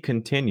insanity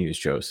continues,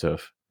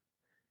 Joseph,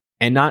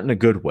 and not in a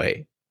good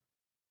way.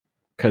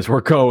 Because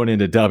we're going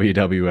into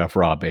WWF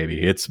Raw,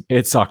 baby.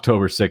 It's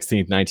October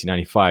 16th,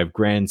 1995,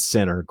 Grand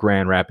Center,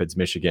 Grand Rapids,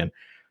 Michigan.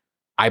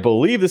 I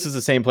believe this is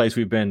the same place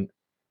we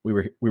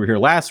were here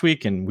last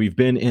week, and we've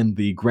been in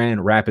the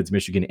Grand Rapids,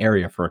 Michigan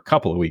area for a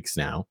couple of weeks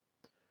now.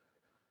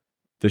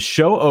 The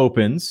show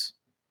opens.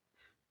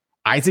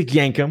 Isaac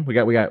Yankem. We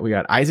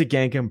got Isaac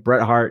Yankem,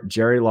 Bret Hart,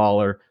 Jerry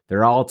Lawler.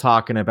 They're all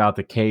talking about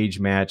the cage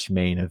match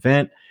main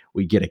event.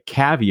 We get a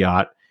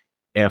caveat.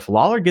 If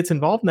Lawler gets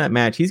involved in that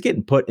match, he's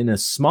getting put in a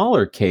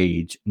smaller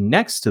cage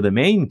next to the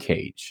main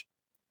cage.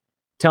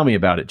 Tell me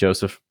about it,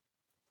 Joseph.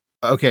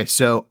 Okay,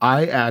 so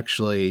I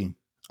actually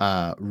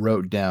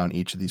wrote down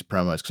each of these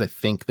promos because I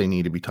think they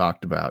need to be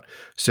talked about.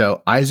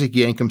 So Isaac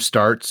Yankem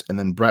starts, and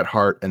then Bret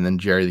Hart, and then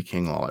Jerry the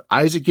King Lawler.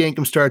 Isaac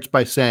Yankem starts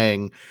by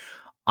saying,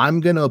 I'm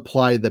going to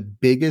apply the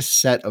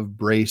biggest set of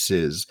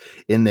braces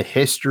in the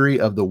history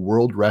of the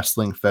World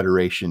Wrestling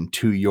Federation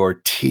to your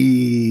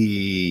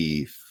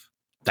teeth.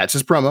 That's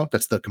his promo.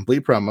 That's the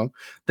complete promo.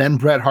 Then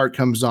Bret Hart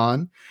comes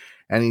on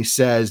and he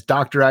says,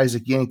 Dr.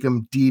 Isaac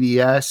Yankem,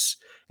 DDS,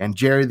 and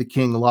Jerry the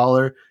King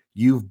Lawler,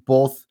 you've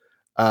both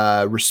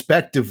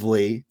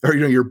respectively, or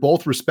you're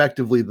both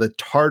respectively the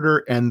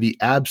tartar and the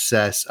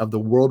abscess of the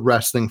World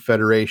Wrestling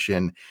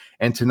Federation.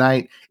 And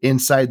tonight,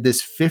 inside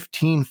this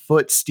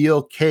 15-foot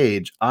steel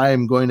cage, I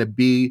am going to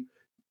be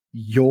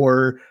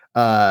your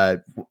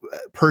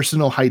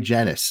personal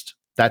hygienist.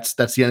 That's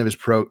the end of his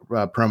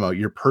promo.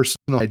 Your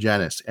personal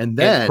hygienist, and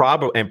then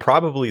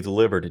probably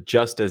delivered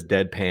just as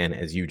deadpan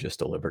as you just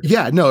delivered.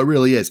 Yeah, no, it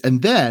really is.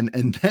 And then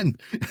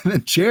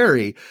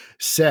Jerry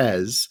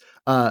says,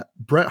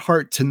 Bret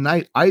Hart,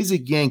 tonight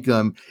Isaac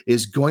Yankem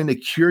is going to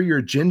cure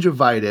your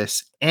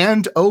gingivitis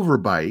and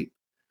overbite.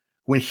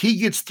 When he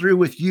gets through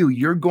with you,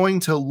 you're going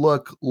to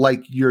look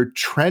like your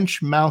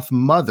trench mouth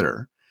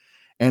mother.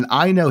 And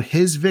I know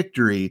his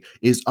victory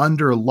is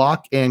under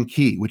lock and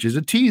key, which is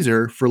a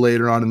teaser for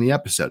later on in the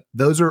episode.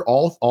 Those are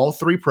all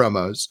three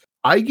promos.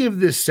 I give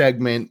this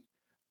segment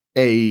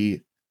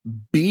a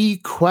B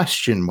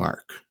question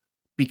mark,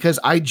 because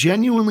I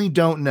genuinely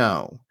don't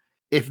know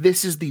if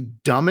this is the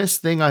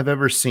dumbest thing I've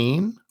ever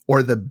seen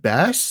or the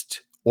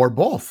best or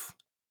both.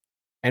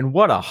 And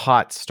what a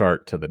hot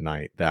start to the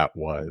night that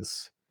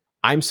was.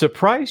 I'm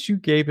surprised you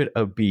gave it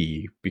a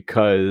B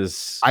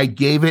because I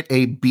gave it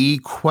a B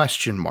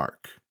question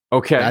mark.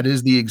 okay. That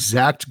is the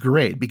exact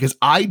grade because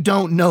I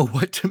don't know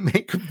what to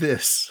make of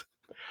this.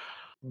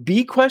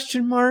 B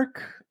question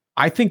mark?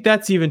 I think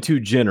that's even too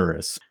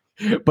generous.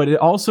 But it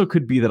also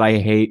could be that I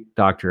hate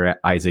Dr.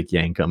 Isaac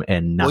Yankem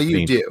and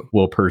nothing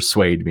will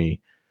persuade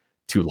me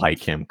to like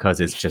him because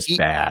it's just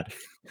bad.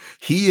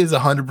 He is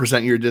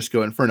 100% your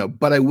Disco Inferno.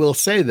 But I will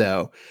say,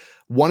 though,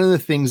 one of the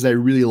things I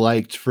really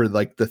liked for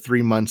like the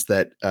 3 months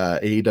that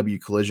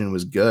AEW Collision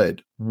was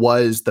good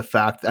was the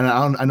fact, and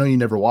I know you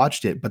never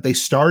watched it, but they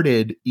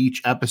started each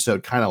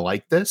episode kind of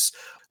like this.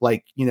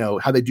 Like, you know,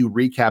 how they do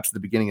recaps at the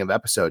beginning of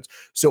episodes.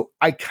 So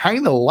I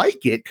kind of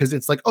like it because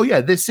it's like, oh,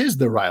 yeah, this is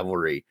the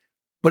rivalry.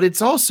 But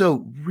it's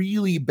also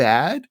really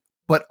bad,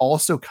 but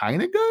also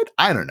kind of good.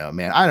 I don't know,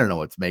 man. I don't know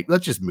what to make.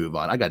 Let's just move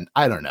on.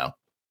 I don't know.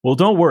 Well,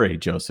 don't worry,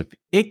 Joseph.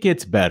 It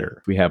gets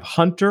better. We have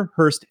Hunter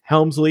Hearst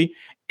Helmsley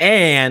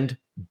and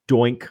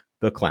Doink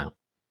the Clown.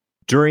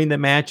 During the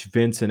match,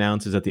 Vince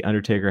announces that The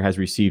Undertaker has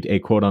received a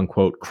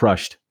quote-unquote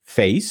crushed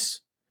face,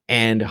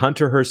 and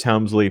Hunter Hearst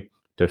Helmsley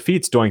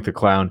defeats Doink the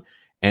Clown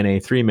in a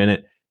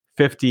 3-minute,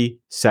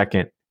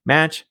 50-second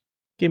match.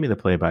 Give me the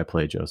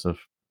play-by-play,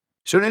 Joseph.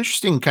 So an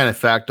interesting kind of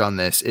fact on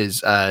this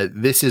is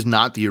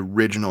not the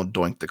original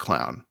Doink the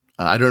Clown.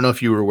 I don't know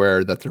if you were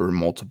aware that there were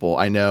multiple.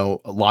 I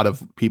know a lot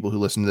of people who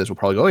listen to this will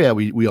probably go, oh, yeah,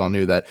 we all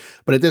knew that.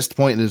 But at this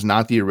point, it is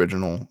not the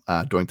original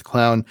Doink the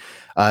Clown.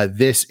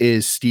 This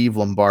is Steve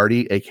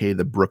Lombardi, a.k.a.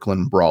 the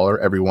Brooklyn Brawler.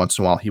 Every once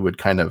in a while, he would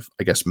kind of,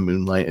 I guess,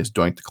 moonlight as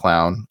Doink the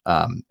Clown.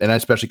 And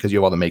especially because you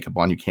have all the makeup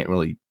on, you can't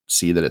really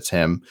see that it's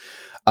him.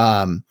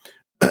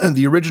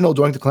 The original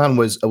Doink the Clown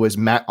was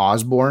Matt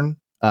Osborne.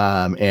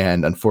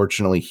 And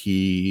unfortunately,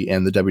 he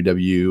and the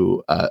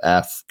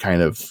WWF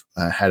kind of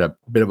had a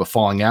bit of a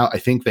falling out. I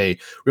think they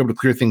were able to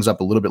clear things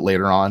up a little bit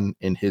later on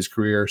in his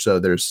career. So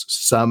there's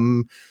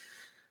some,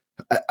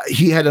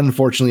 he had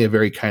unfortunately a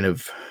very kind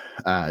of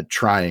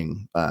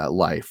trying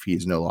life.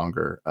 He's no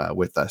longer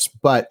with us,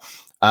 but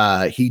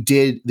he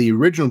did, the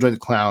original Doink the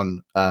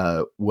Clown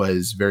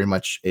was very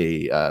much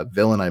a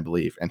villain, I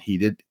believe. And he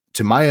did,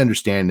 to my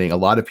understanding, a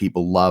lot of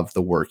people love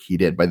the work he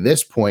did. By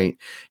this point,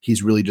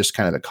 he's really just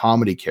kind of a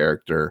comedy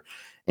character.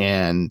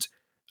 And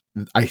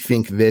I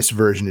think this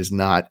version is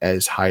not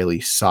as highly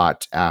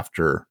sought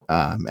after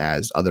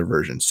as other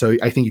versions. So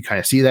I think you kind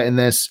of see that in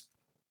this.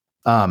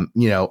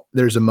 You know,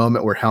 there's a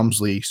moment where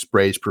Helmsley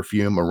sprays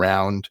perfume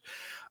around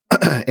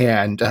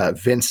and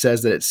Vince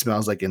says that it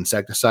smells like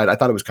insecticide. I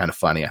thought it was kind of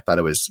funny. I thought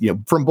it was, you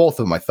know, from both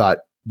of them, I thought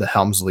the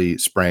Helmsley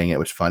spraying it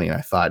was funny. And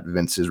I thought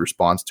Vince's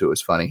response to it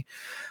was funny.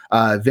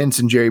 Vince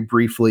and Jerry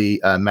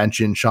briefly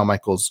mentioned Shawn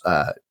Michaels'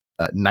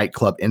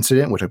 nightclub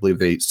incident, which I believe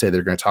they say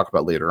they're going to talk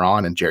about later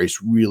on. And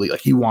Jerry's really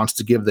like, he wants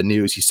to give the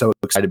news. He's so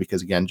excited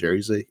because, again,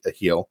 Jerry's a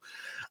heel.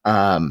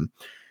 And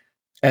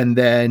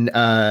then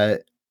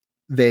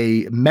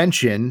they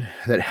mention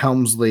that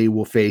Helmsley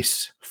will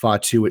face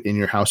Fatu at In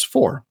Your House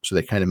 4. So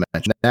they kind of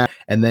mention that.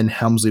 And then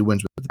Helmsley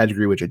wins with the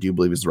pedigree, which I do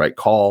believe is the right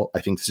call.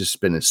 I think this has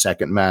been his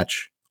second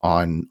match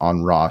on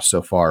Raw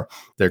so far.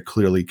 They're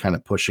clearly kind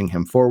of pushing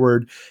him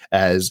forward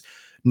as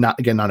not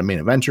a main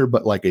eventer,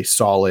 but like a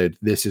solid,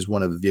 this is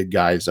one of the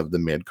guys of the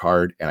mid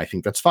card. And I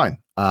think that's fine.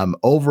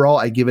 Overall,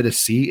 I give it a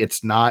C.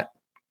 It's not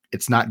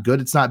good.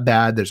 It's not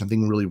bad. There's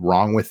nothing really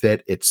wrong with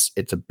it. It's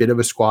a bit of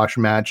a squash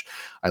match.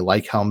 I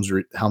like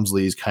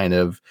Helmsley's kind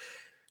of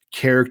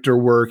character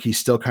work. He's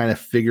still kind of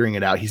figuring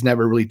it out. He's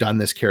never really done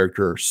this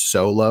character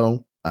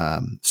solo.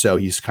 So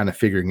he's kind of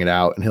figuring it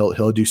out, and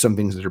he'll do some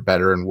things that are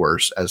better and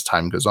worse as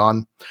time goes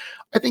on.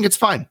 I think it's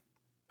fine.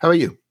 How about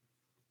you?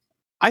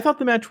 I thought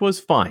the match was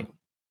fine.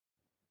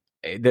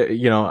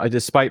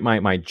 Despite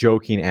my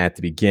joking at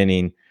the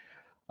beginning,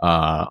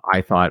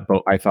 I thought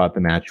the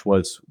match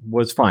was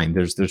fine.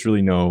 There's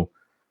really no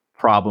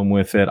problem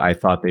with it. I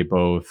thought they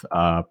both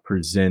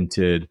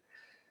presented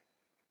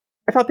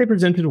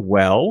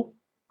well.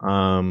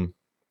 I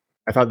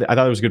thought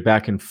it was good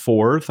back and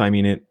forth. I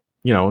mean,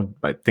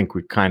 I think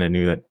we kind of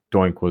knew that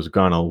Doink was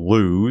gonna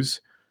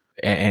lose,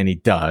 and he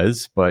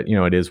does. But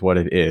it is what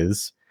it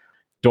is.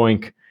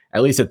 Doink,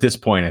 at least at this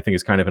point, I think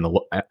is kind of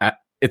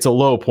it's a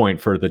low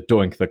point for the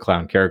Doink the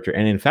Clown character.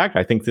 And in fact,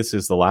 I think this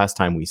is the last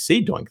time we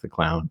see Doink the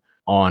Clown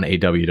on a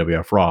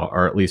WWF Raw,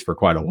 or at least for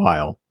quite a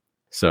while.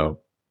 So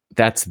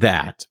that's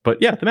that.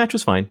 But yeah, the match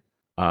was fine.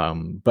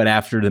 But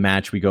after the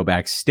match, we go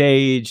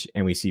backstage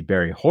and we see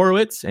Barry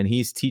Horowitz, and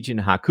he's teaching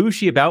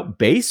Hakushi about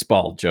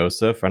baseball,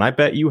 Joseph. And I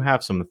bet you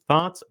have some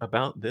thoughts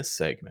about this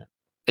segment.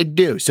 I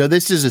do. So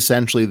this is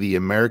essentially the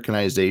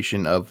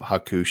Americanization of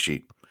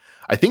Hakushi.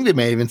 I think they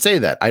may even say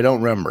that. I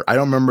don't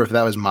remember if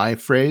that was my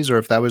phrase or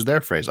if that was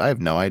their phrase. I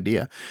have no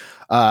idea.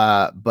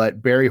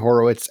 But Barry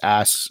Horowitz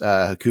asks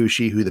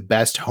Hakushi who the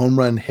best home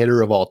run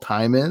hitter of all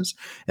time is.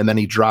 And then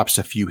he drops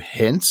a few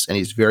hints, and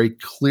he's very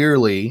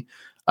clearly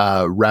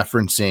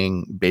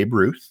referencing Babe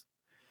Ruth,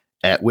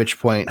 at which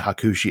point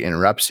Hakushi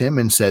interrupts him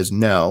and says,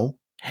 no,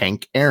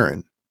 Hank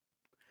Aaron.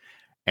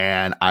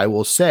 And I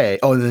will say,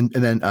 and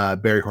then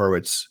Barry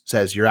Horowitz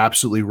says, you're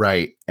absolutely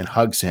right, and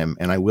hugs him.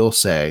 And I will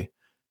say,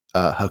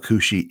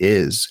 Hakushi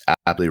is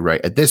absolutely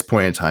right. At this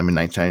point in time in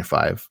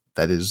 1995,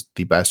 that is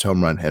the best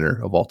home run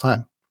hitter of all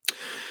time.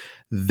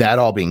 That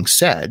all being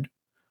said,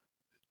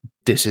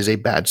 this is a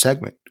bad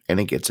segment, and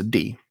it gets a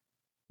D.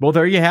 Well,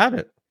 there you have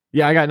it.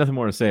 Yeah, I got nothing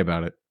more to say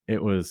about it.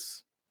 It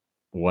was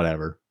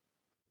whatever.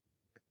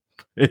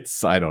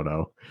 I don't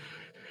know.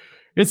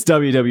 It's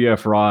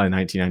WWF Raw in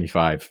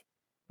 1995.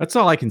 That's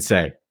all I can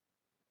say.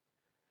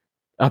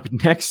 Up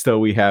next, though,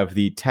 we have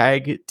the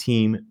Tag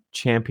Team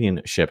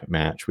Championship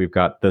match. We've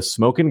got the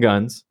Smokin'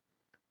 Guns,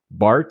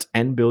 Bart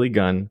and Billy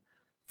Gunn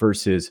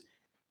versus,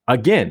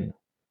 again,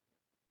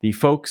 the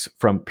folks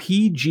from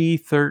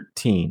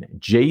PG-13,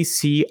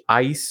 JC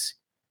Ice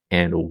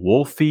and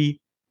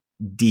Wolfie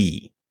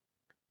D.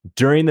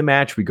 During the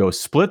match, we go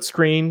split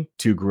screen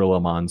to Gorilla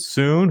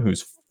Monsoon,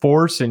 who's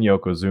forcing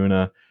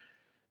Yokozuna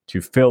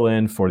to fill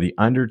in for The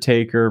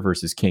Undertaker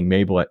versus King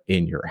Mabel at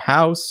In Your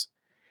House.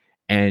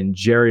 And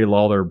Jerry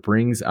Lawler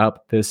brings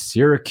up the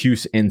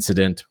Syracuse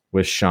incident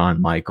with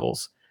Shawn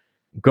Michaels.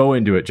 Go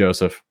into it,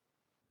 Joseph.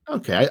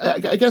 Okay,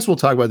 I guess we'll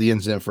talk about the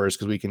incident first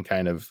because we can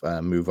kind of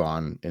move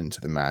on into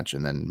the match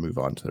and then move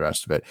on to the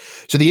rest of it.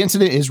 So the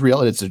incident is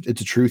real. It's a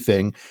true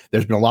thing.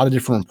 There's been a lot of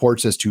different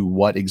reports as to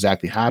what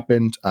exactly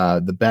happened.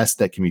 The best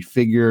that can be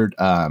figured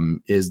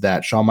is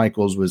that Shawn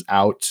Michaels was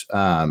out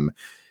at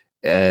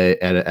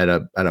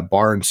a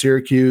bar in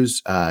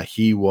Syracuse.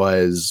 He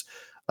was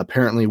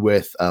apparently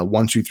with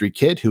 123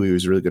 Kid, who he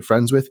was really good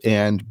friends with,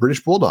 and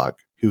British Bulldog,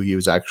 who he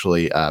was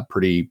actually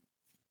pretty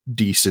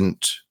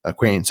decent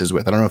acquaintances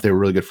with. I don't know if they were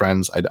really good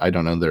friends. I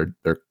don't know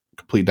their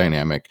complete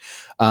dynamic.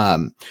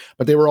 But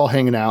they were all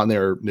hanging out and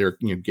they're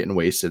getting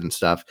wasted and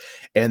stuff.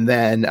 And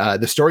then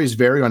the stories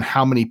vary on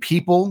how many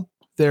people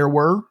there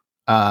were.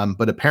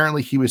 But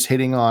apparently he was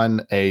hitting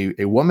on a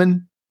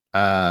woman,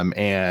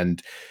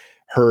 and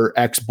her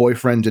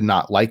ex-boyfriend did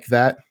not like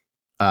that.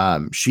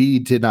 She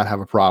did not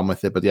have a problem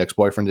with it, but the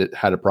ex-boyfriend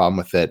had a problem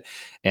with it,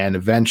 and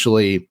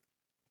eventually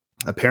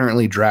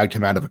apparently dragged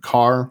him out of a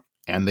car,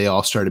 and they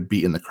all started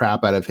beating the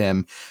crap out of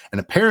him. And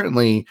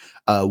apparently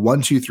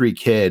 123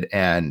 Kid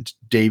and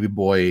Davey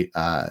Boy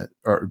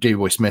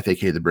Smith,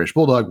 aka the British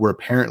Bulldog, were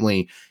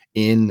apparently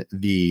in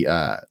the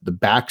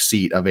back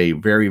seat of a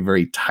very,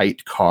 very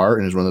tight car.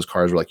 And it was one of those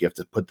cars where like you have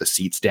to put the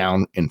seats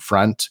down in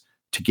front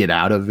to get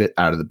out of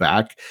the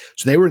back.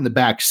 So they were in the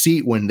back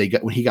seat when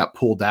he got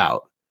pulled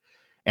out.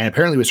 And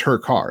apparently it was her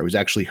car. It was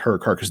actually her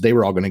car because they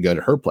were all going to go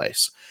to her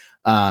place.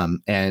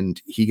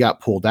 And he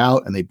got pulled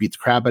out and they beat the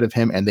crap out of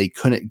him, and they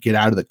couldn't get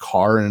out of the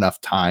car in enough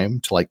time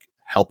to like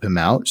help him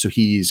out. So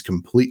he's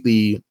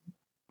completely,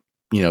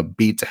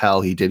 beat to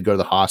hell. He did go to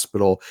the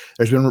hospital.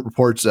 There's been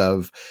reports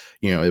of,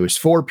 it was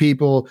 4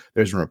 people.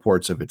 There's been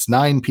reports of it's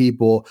 9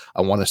 people.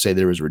 I want to say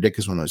there was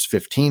ridiculous when it was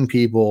 15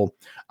 people.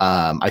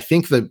 I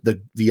think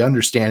the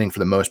understanding for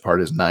the most part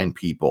is 9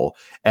 people.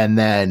 And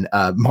then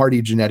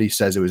Marty Jannetty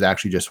says it was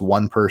actually just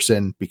 1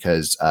 person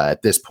because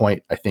at this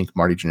point, I think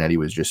Marty Jannetty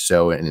was just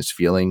so in his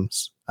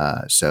feelings.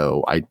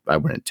 So I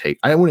wouldn't take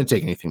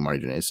anything Marty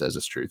Jannetty says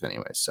as truth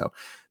anyway. So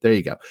there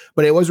you go.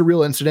 But it was a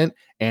real incident,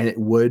 and it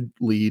would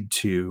lead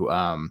to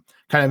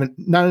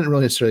not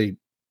really necessarily.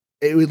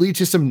 It would lead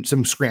to some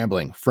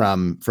scrambling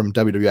from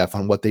WWF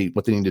on what they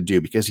need to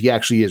do, because he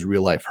actually is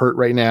real life hurt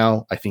right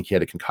now. I think he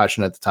had a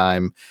concussion at the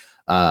time.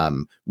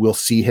 We'll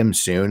see him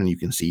soon, and you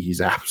can see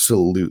he's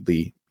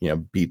absolutely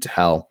beat to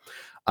hell.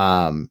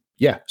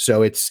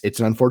 So it's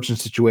an unfortunate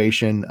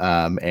situation,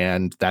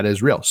 and that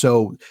is real.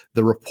 So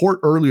the report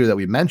earlier that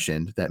we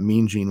mentioned that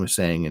Mean Gene was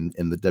saying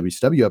in the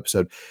WCW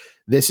episode,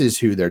 this is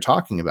who they're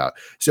talking about.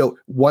 So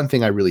one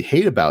thing I really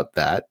hate about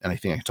that, and I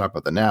think I can talk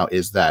about that now,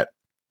 is that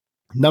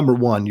number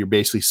one, you're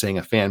basically saying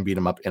a fan beat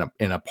him up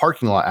in a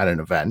parking lot at an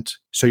event.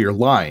 So you're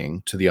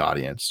lying to the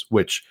audience,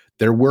 which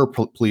there were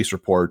police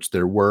reports.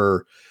 There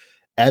were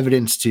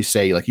evidence to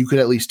say, like, you could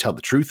at least tell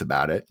the truth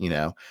about it,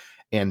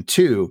 And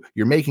 2,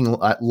 you're making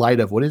light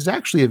of what is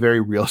actually a very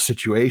real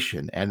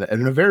situation and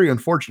a very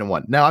unfortunate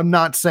one. Now, I'm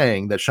not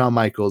saying that Shawn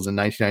Michaels in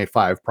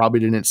 1995 probably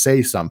didn't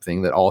say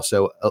something that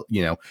also,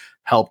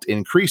 helped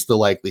increase the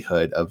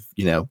likelihood of,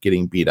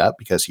 getting beat up,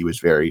 because he was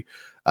very,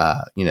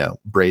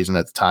 brazen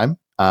at the time.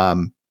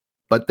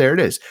 But there it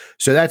is.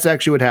 So that's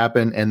actually what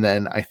happened. And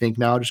then I think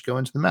now I'll just go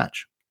into the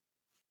match.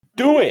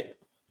 Do it.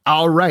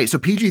 All right. So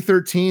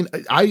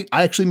PG-13, I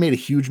actually made a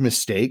huge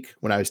mistake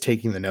when I was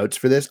taking the notes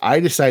for this. I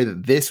decided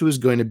that this was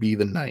going to be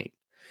the night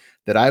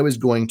that I was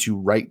going to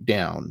write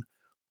down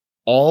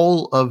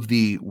all of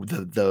the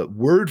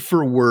word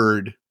for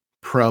word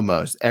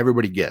promos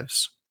everybody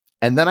gives.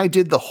 And then I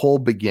did the whole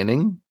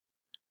beginning,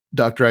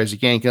 Dr.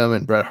 Isaac Yankem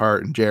and Bret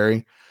Hart and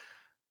Jerry.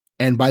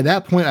 And by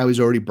that point, I was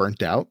already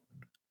burnt out.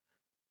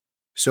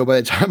 So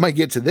by the time I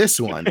get to this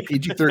one,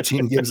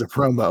 PG-13 gives a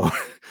promo.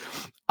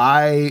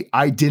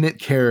 I didn't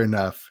care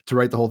enough to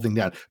write the whole thing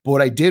down. But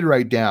what I did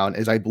write down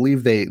is I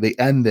believe they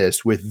end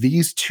this with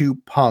these two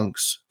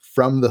punks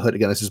from the hood.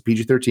 Again, this is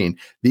PG-13.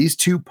 These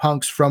two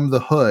punks from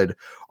the hood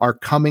are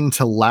coming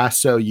to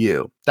lasso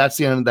you. That's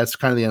the end. That's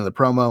kind of the end of the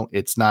promo.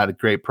 It's not a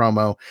great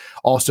promo.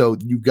 Also,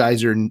 you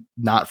guys are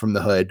not from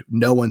the hood.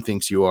 No one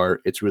thinks you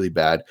are. It's really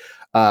bad.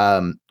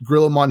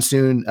 Gorilla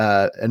Monsoon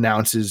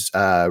announces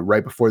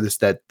right before this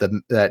that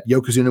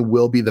Yokozuna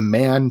will be the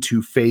man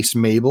to face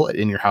Mabel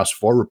in Your House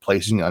 4,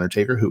 replacing the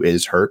Undertaker, who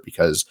is hurt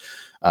because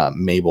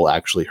Mabel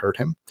actually hurt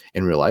him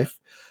in real life.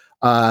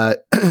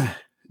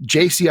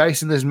 JC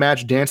Ice in this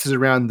match dances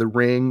around the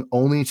ring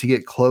only to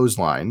get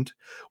clotheslined,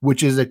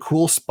 which is a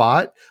cool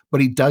spot, but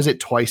he does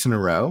it twice in a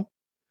row.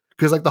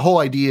 Because like the whole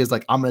idea is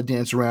like, I'm going to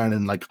dance around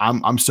and like,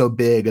 I'm so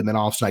big. And then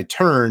all of a sudden I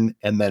turn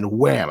and then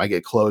wham, I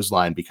get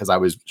clotheslined because I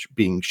was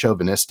being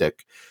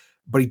chauvinistic,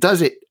 but he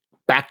does it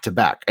back to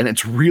back and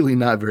it's really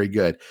not very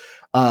good.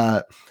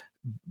 Billy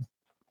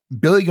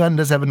Gunn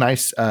does have a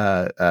nice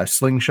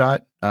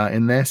slingshot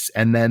in this.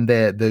 And then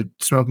the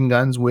Smoking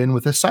Guns win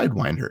with a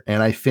Sidewinder.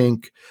 And I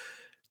think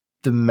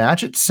the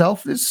match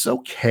itself is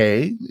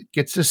okay. It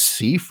gets a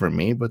C for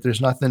me, but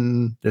there's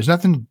nothing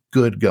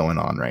good going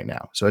on right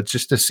now. So it's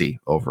just a C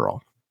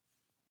overall.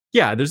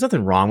 Yeah, there's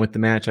nothing wrong with the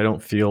match. I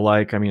don't feel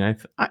like, I mean,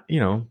 I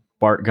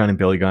Bart Gunn and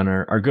Billy Gunn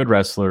are good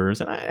wrestlers.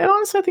 And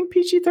honestly, I think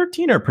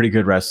PG-13 are pretty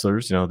good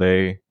wrestlers. You know,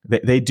 they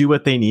do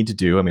what they need to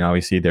do. I mean,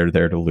 obviously they're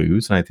there to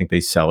lose, and I think they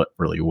sell it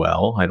really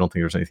well. I don't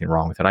think there's anything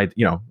wrong with it.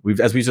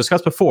 As we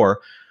discussed before,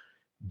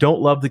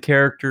 don't love the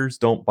characters,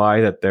 don't buy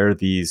that they're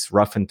these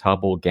rough and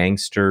tumble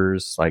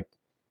gangsters like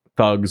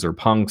thugs or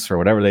punks or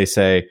whatever they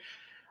say.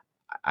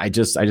 I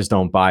just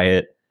don't buy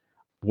it.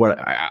 What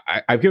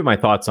I've given my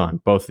thoughts on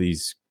both of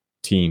these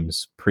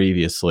teams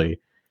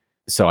previously,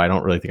 so I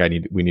don't really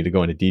think we need to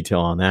go into detail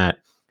on that.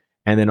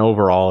 And then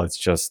overall, it's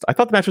just, I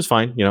thought the match was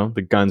fine. You know,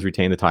 the Guns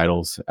retained the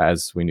titles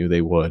as we knew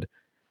they would.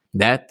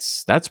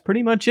 That's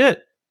pretty much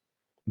it.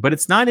 But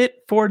it's not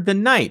it for the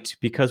night,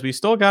 because we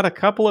still got a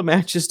couple of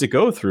matches to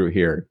go through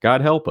here.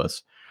 God help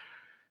us.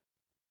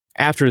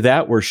 After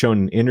that, we're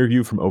shown an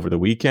interview from over the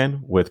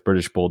weekend with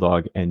British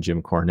Bulldog and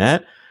Jim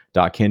Cornette.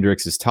 Doc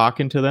Hendricks is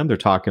talking to them. They're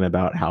talking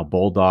about how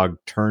Bulldog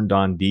turned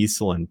on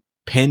Diesel and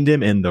pinned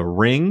him in the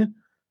ring.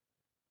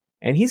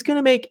 And he's going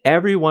to make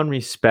everyone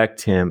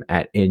respect him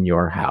at In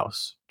Your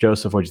House.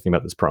 Joseph, what do you think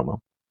about this promo?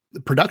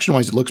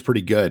 Production-wise, it looks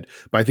pretty good.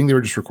 But I think they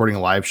were just recording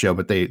a live show,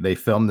 but they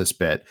filmed this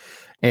bit.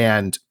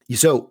 And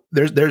so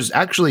there's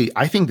actually,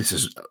 I think this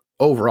is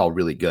overall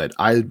really good.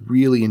 I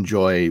really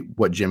enjoy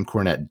what Jim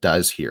Cornette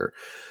does here.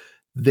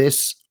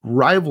 This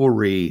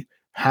rivalry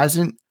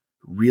hasn't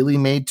really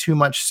made too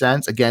much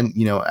sense. Again,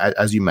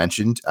 as you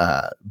mentioned,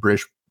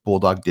 British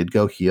Bulldog did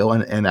go heel,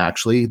 and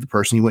actually the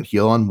person he went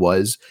heel on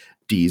was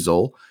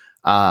Diesel.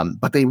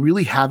 But they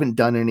really haven't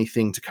done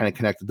anything to kind of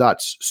connect the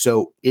dots.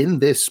 So in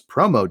this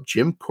promo,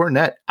 Jim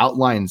Cornette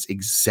outlines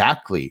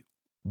exactly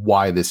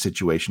why this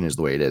situation is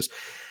the way it is.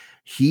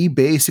 He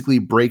basically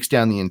breaks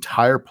down the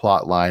entire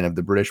plot line of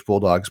the British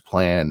Bulldog's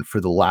plan for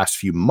the last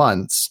few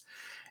months,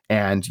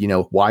 and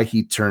why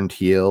he turned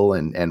heel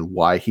and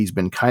why he's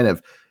been kind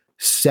of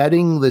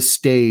setting the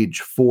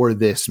stage for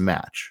this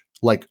match.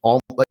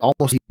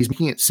 Almost he's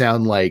making it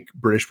sound like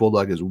British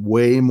Bulldog is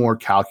way more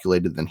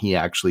calculated than he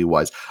actually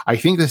was. I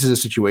think this is a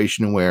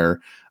situation where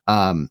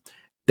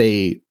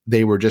they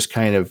were just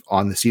kind of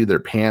on the seat of their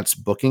pants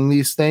booking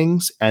these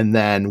things, and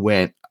then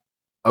went,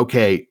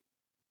 okay,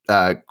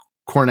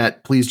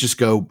 Cornette, please just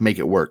go make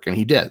it work. And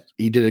he did.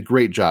 He did a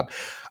great job.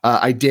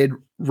 I did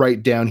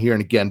write down here,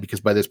 and again,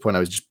 because by this point I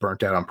was just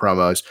burnt out on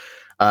promos,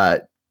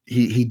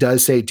 he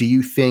does say, do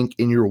you think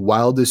in your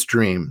wildest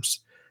dreams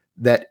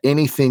that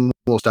anything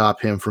will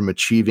stop him from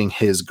achieving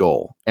his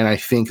goal? And I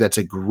think that's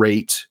a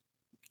great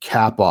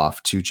cap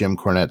off to Jim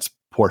Cornette's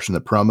portion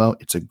of the promo.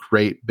 It's a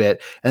great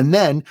bit. And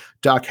then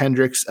Doc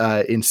Hendricks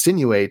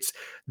insinuates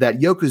that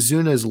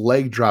Yokozuna's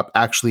leg drop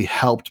actually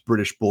helped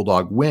British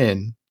Bulldog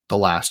win the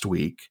last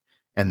week.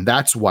 And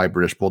that's why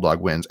British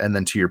Bulldog wins. And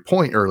then to your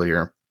point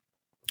earlier,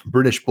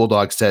 British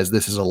Bulldog says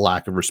this is a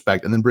lack of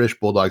respect. And then British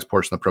Bulldog's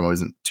portion of the promo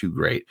isn't too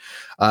great.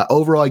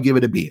 Overall, I give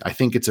it a B. I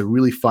think it's a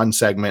really fun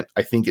segment.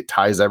 I think it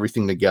ties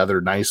everything together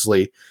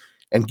nicely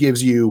and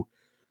gives you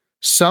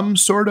some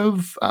sort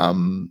of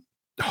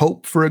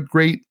hope for a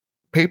great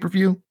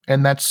pay-per-view.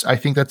 And I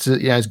think that's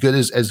as good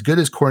as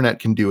Cornette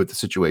can do with the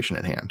situation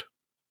at hand.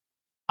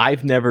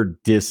 I've never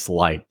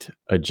disliked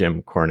a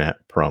Jim Cornette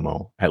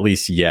promo, at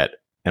least yet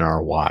in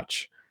our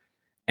watch.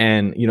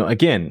 And,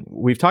 again,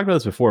 we've talked about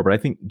this before, but I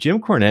think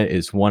Jim Cornette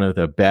is one of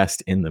the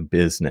best in the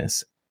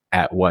business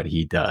at what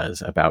he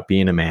does, about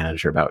being a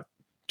manager, about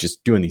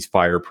just doing these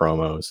fire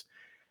promos.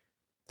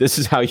 This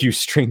is how you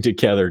string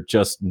together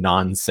just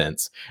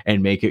nonsense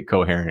and make it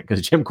coherent,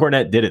 because Jim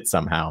Cornette did it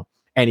somehow,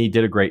 and he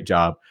did a great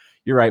job.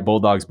 You're right,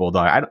 Bulldog's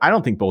Bulldog. I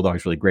don't think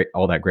Bulldog's really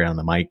all that great on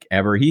the mic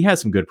ever. He has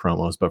some good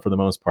promos, but for the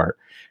most part,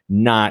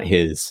 not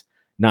his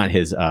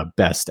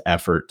best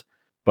effort.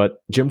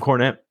 But Jim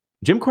Cornette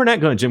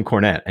going Jim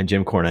Cornette, and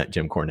Jim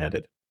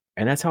Cornetted.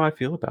 And that's how I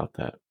feel about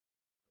that.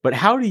 But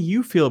how do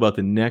you feel about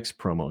the next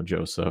promo,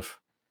 Joseph?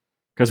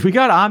 Because we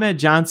got Ahmed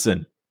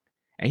Johnson,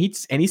 and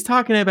he's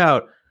talking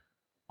about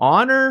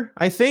honor,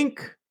 I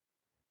think,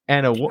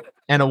 and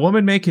a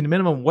woman making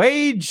minimum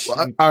wage.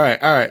 Well, all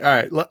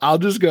right. Look, I'll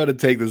just go to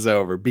take this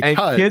over because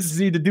and kids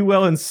need to do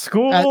well in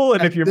school.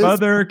 And if your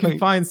mother can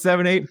find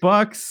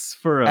 $7-8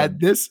 for I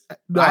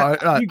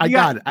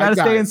got it. Gotta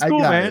stay in school,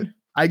 man.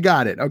 I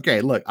got it.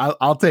 Okay, look,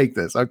 I'll take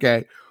this.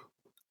 Okay,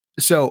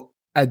 so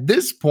at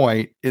this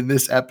point in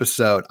this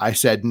episode, I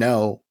said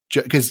no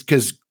because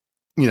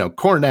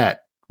Cornette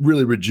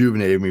really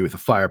rejuvenated me with a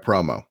fire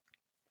promo.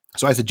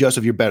 So I said,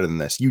 Joseph, you're better than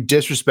this. You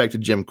disrespected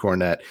Jim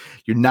Cornette.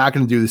 You're not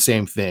going to do the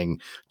same thing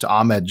to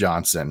Ahmed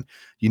Johnson.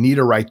 You need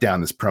to write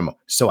down this promo.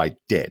 So I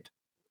did.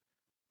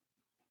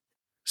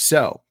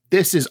 So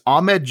this is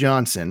Ahmed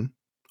Johnson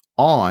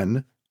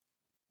on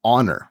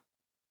honor.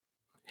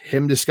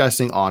 Him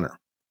discussing honor.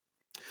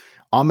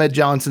 Ahmed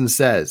Johnson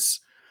says,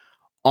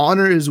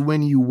 honor is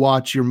when you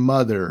watch your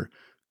mother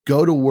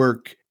go to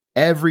work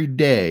every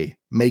day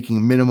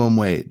making minimum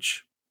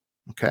wage.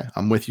 Okay,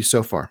 I'm with you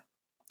so far.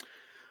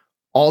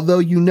 Although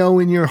you know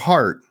in your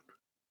heart,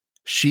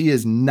 she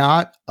is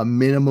not a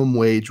minimum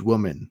wage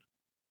woman,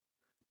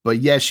 but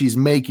yet she's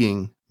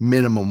making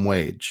minimum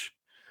wage.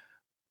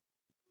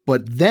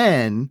 But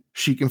then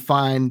she can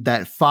find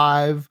that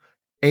 $5,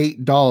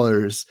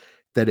 $8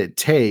 that it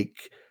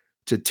take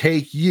to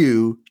take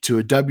you to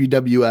a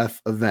WWF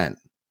event.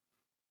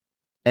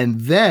 And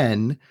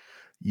then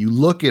you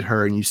look at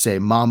her and you say,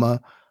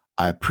 Mama,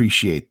 I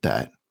appreciate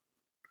that.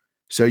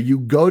 So you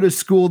go to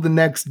school the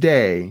next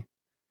day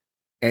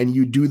and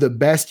you do the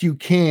best you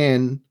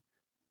can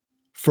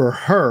for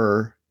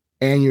her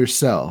and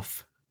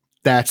yourself.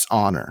 That's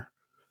honor.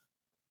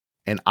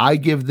 And I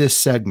give this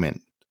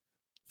segment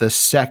the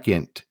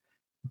second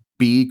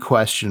B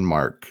question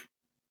mark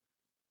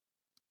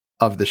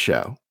of the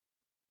show.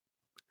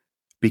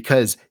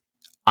 Because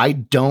I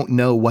don't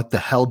know what the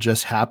hell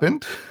just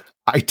happened.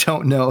 I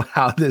don't know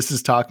how this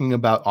is talking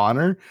about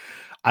honor.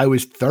 I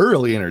was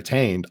thoroughly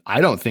entertained. I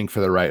don't think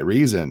for the right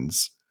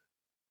reasons.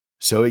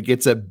 So it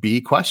gets a B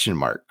question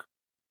mark.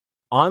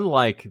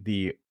 Unlike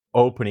the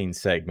opening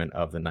segment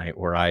of the night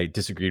where I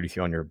disagreed with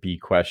you on your B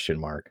question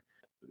mark,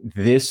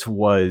 this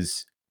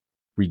was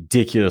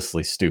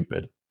ridiculously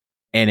stupid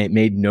and it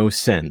made no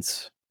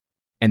sense.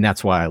 And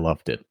that's why I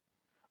loved it.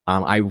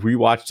 I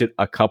rewatched it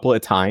a couple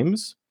of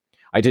times.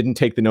 I didn't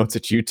take the notes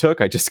that you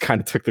took. I just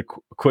kind of took the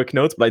quick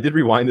notes, but I did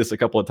rewind this a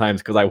couple of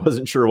times because I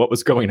wasn't sure what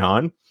was going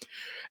on.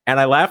 And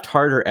I laughed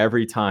harder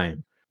every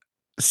time.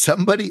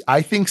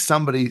 I think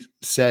somebody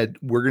said,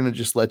 we're going to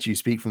just let you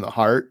speak from the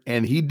heart.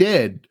 And he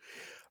did.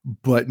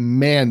 But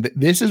man,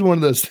 this is one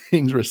of those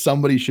things where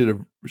somebody should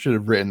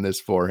have written this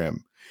for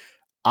him.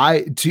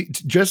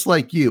 Just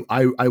like you,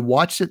 I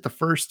watched it the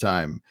first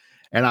time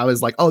and I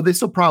was like, oh,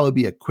 this will probably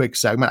be a quick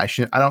segment.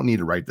 I don't need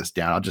to write this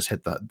down. I'll just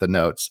hit the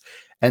notes.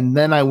 And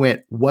then I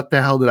went, what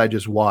the hell did I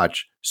just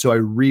watch? So I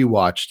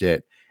rewatched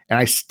it and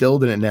I still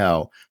didn't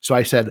know. So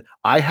I said,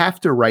 I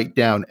have to write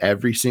down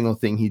every single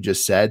thing he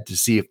just said to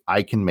see if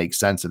I can make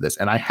sense of this.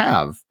 And I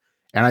have,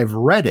 and I've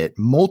read it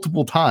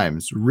multiple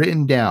times,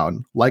 written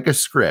down like a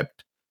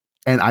script,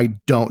 and I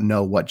don't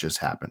know what just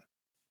happened.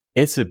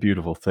 It's a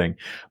beautiful thing.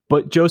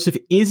 But Joseph,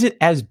 is it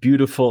as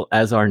beautiful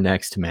as our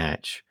next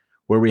match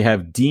where we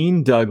have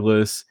Dean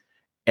Douglas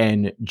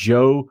and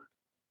Joe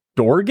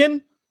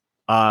Dorgan?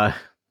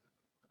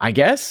 I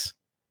guess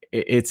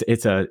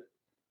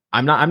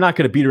I'm not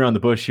going to beat around the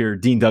bush here.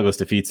 Dean Douglas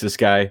defeats this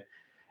guy.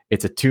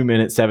 It's a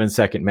 2-minute,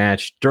 7-second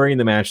match. During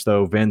the match,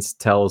 though, Vince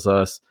tells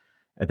us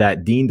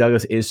that Dean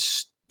Douglas is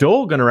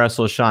still going to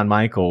wrestle Shawn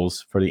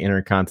Michaels for the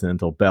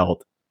Intercontinental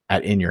belt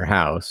at In Your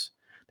House.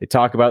 They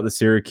talk about the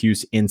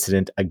Syracuse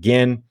incident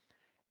again,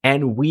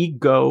 and we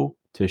go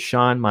to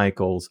Shawn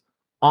Michaels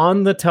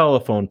on the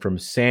telephone from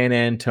San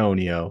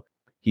Antonio.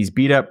 He's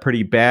beat up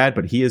pretty bad,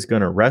 but he is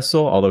going to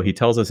wrestle, although he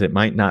tells us it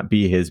might not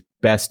be his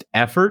best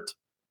effort.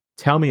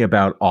 Tell me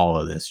about all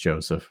of this,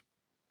 Joseph.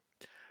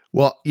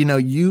 Well,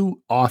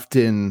 you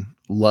often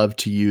love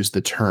to use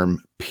the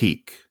term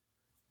peak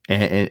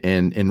and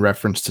in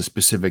reference to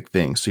specific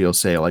things. So you'll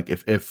say, like,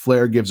 if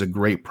Flair gives a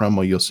great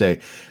promo, you'll say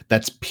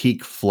that's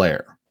peak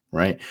Flair,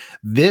 right?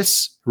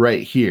 This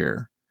right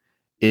here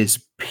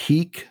is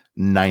peak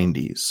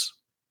 90s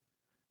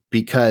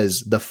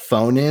because the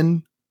phone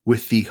in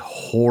with the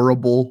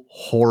horrible,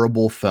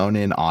 horrible phone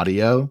in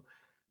audio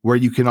where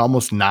you can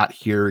almost not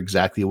hear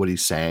exactly what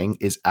he's saying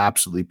is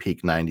absolutely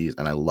peak 90s.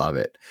 And I love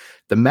it.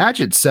 The match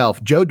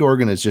itself, Joe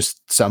Dorgan is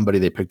just somebody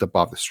they picked up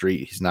off the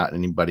street. He's not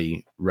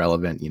anybody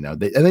relevant,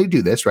 they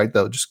do this, right?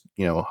 They'll just,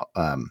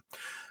 a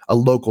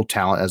local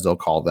talent, as they'll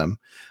call them.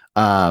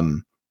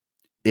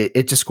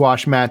 It's a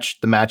squash match.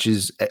 The match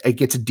it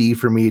gets a D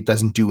for me. It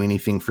doesn't do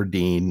anything for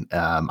Dean.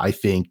 I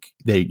think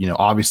they,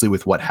 obviously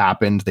with what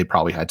happened, they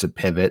probably had to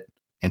pivot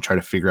and try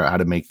to figure out how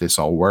to make this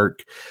all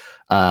work.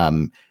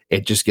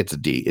 It just gets a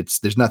D.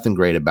 There's nothing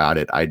great about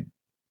it.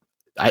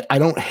 I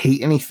don't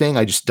hate anything.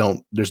 I just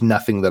don't, there's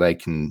nothing that I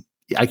can't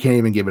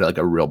even give it like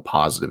a real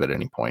positive at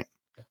any point.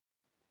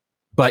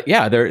 But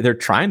yeah, they're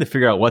trying to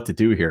figure out what to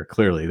do here.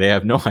 Clearly, they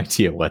have no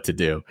idea what to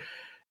do.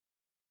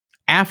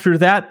 After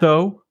that,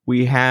 though,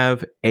 we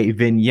have a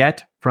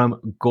vignette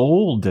from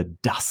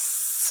Gold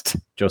Dust.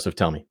 Joseph,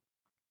 tell me.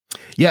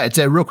 Yeah, it's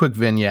a real quick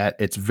vignette.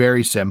 It's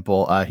very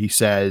simple. He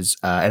says,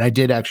 and I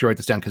did actually write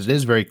this down because it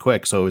is very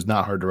quick, so it was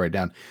not hard to write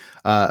down.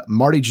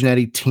 Marty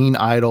Jannetty, teen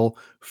idol.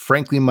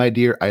 Frankly, my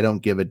dear, I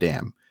don't give a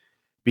damn.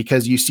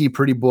 Because you see,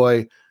 pretty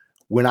boy,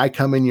 when I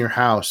come in your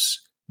house,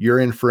 you're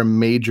in for a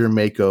major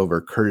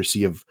makeover,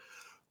 courtesy of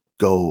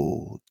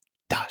Gold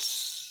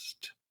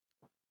Dust.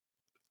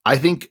 I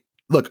think,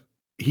 look,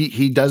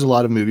 he does a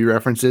lot of movie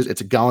references.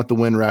 It's a Gone with the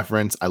Wind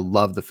reference. I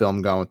love the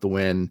film Gone with the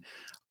Wind.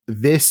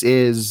 This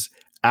is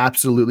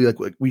absolutely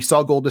like we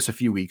saw Goldust a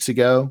few weeks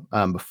ago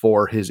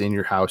before his In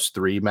Your House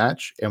 3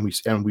 match, and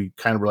we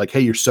kind of were like,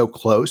 hey, you're so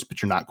close,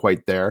 but you're not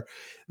quite there.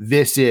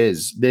 This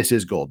is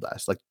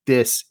Goldust. Like,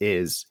 this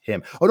is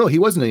him. Oh no, he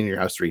wasn't in Your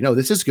House 3. No,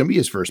 this is gonna be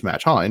his first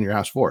match, In Your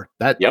House 4.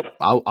 Yep.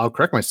 I'll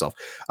correct myself.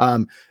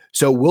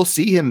 So we'll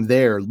see him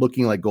there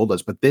looking like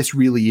Goldust, but this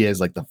really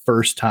is like the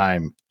first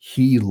time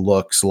he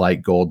looks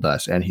like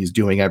Goldust, and he's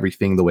doing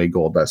everything the way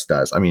Goldust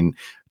does. I mean,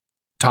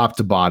 top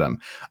to bottom.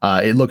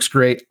 It looks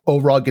great.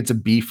 Overall, it gets a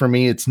B for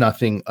me. It's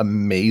nothing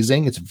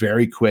amazing. It's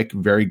very quick,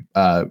 very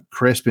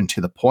crisp and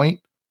to the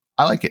point.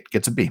 I like it.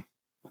 Gets a B.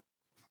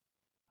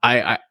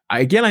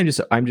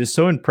 I'm just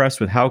so impressed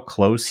with how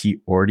close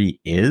he already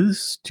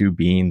is to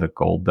being the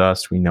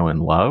Goldust we know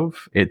and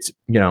love. It's,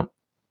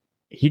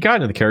 he got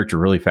into the character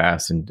really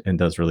fast and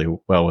does really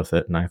well with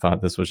it. And I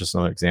thought this was just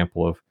another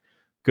example of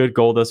good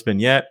Goldust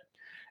vignette.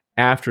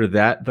 After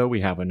that, though,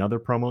 we have another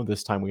promo.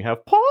 This time we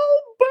have Paul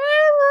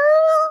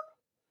Bearer.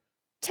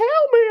 Tell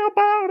me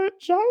about it,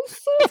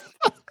 Joseph.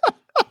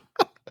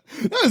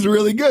 That was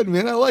really good,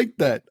 man. I like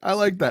that. Thank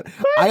you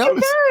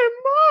very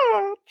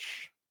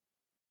much.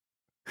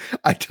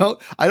 I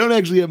don't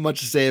actually have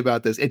much to say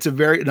about this. It's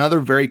another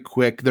very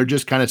quick. They're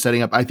just kind of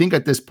setting up. I think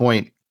at this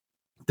point,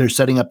 they're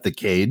setting up the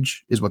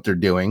cage is what they're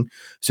doing.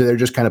 So they're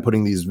just kind of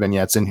putting these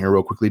vignettes in here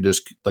real quickly,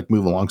 just like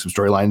move along some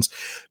storylines.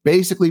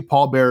 Basically,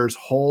 Paul Bearer's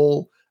his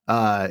whole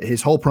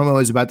promo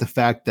is about the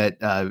fact that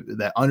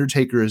that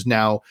Undertaker is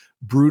now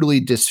brutally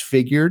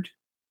disfigured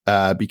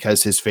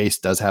because his face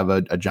does have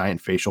a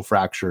giant facial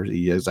fracture.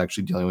 He is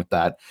actually dealing with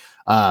that.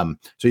 So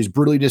he's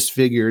brutally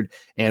disfigured.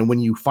 And when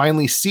you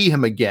finally see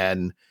him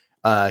again,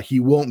 he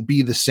won't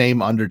be the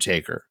same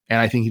Undertaker. And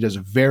I think he does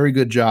a very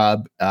good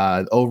job.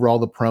 Overall,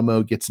 the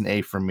promo gets an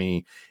A from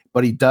me,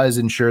 but he does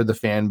ensure the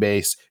fan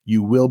base,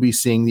 you will be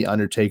seeing the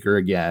Undertaker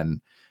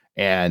again,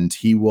 and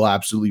he will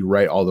absolutely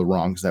right all the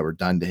wrongs that were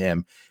done to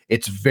him.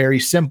 It's very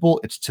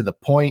simple. It's to the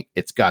point.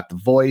 It's got the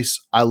voice.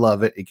 I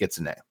love it. It gets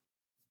an A.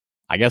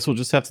 I guess we'll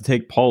just have to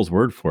take Paul's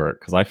word for it,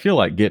 because I feel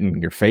like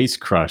getting your face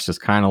crushed is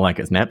kind of like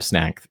a neck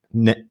snap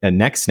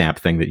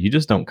thing that you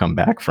just don't come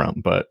back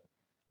from. But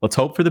let's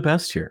hope for the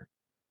best here.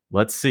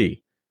 Let's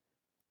see.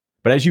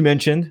 But as you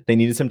mentioned, they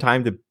needed some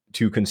time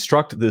to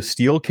construct the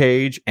steel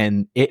cage,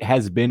 and it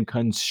has been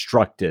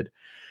constructed.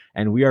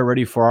 And we are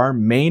ready for our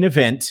main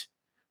event,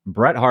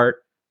 Bret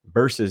Hart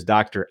versus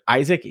Dr.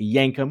 Isaac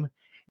Yankem.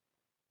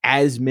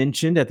 As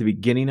mentioned at the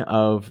beginning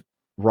of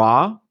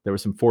Raw, there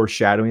was some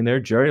foreshadowing there.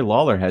 Jerry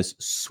Lawler has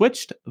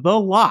switched the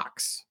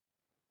locks,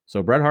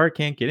 so Bret Hart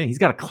can't get in. He's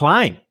got to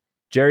climb.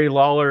 Jerry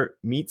Lawler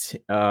meets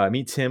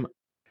him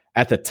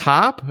at the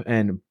top,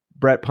 and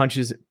Bret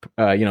punches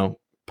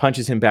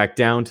him back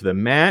down to the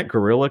mat.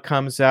 Gorilla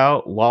comes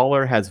out.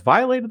 Lawler has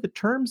violated the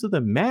terms of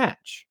the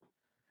match.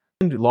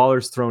 And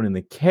Lawler's thrown in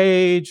the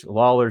cage.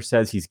 Lawler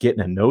says he's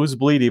getting a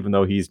nosebleed, even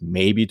though he's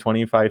maybe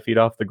 25 feet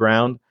off the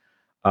ground.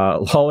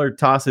 Lawler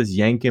tosses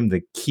Yankem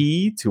the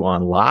key to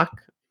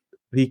unlock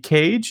the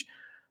cage,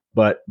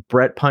 but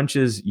Bret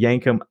punches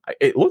Yankem,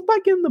 it looked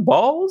like in the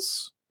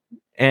balls,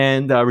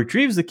 and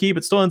retrieves the key,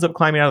 but still ends up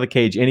climbing out of the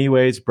cage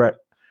anyways. Bret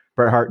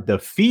Hart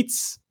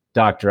defeats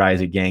Dr.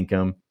 Isaac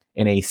Yankem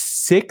in a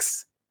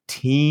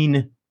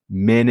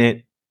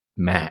 16-minute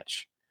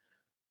match.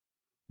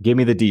 Give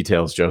me the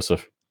details,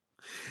 Joseph.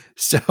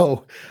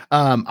 So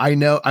I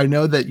know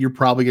that you're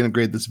probably going to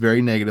grade this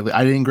very negatively.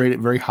 I didn't grade it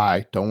very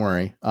high. Don't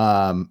worry.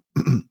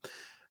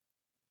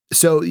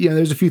 So,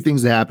 there's a few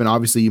things that happen.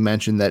 Obviously, you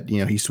mentioned that,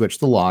 he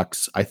switched the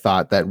locks. I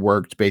thought that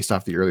worked based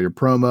off the earlier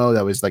promo.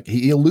 That was like,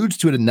 he alludes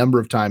to it a number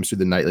of times through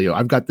the night.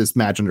 I've got this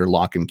match under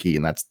lock and key,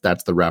 and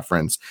that's the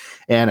reference.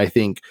 And I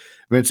think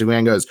Vince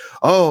McMahon goes,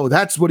 oh,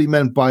 that's what he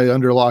meant by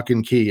under lock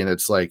and key. And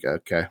it's like,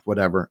 okay,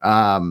 whatever.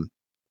 And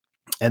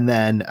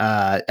then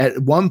at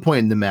one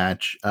point in the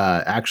match,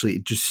 actually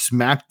just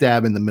smack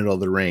dab in the middle of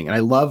the ring. And I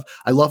love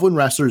when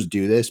wrestlers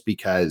do this,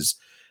 because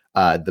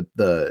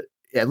the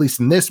at least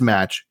in this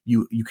match,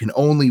 you can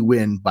only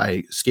win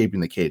by escaping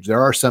the cage.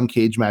 There are some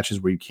cage matches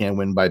where you can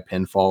win by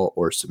pinfall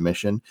or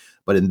submission,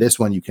 but in this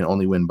one, you can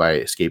only win by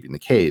escaping the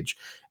cage.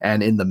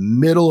 And in the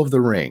middle of the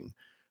ring,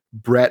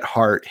 Bret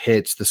Hart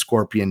hits the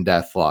Scorpion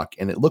Deathlock,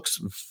 and it looks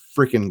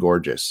freaking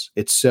gorgeous.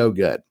 It's so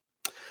good.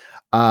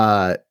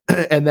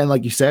 And then,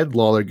 like you said,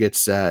 Lawler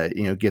gets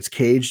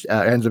caged,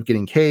 ends up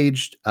getting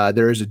caged.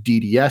 There is a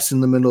DDS in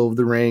the middle of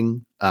the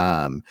ring.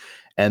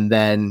 And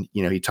then,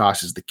 he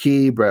tosses the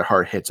key. Bret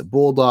Hart hits a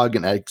bulldog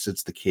and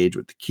exits the cage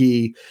with the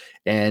key,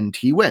 and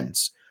he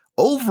wins.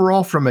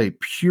 Overall, from a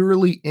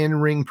purely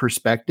in-ring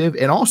perspective,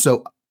 and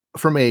also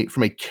from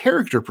a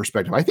character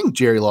perspective, I think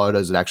Jerry Lawler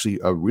does actually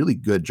a really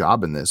good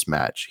job in this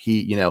match.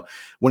 He,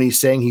 when he's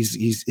saying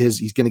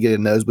he's going to get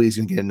a nosebleed, he's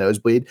going to get a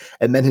nosebleed,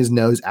 and then his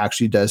nose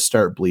actually does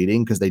start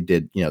bleeding because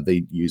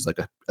they use like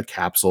a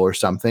capsule or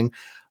something.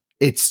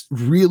 It's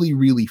really,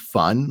 really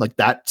fun. Like,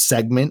 that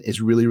segment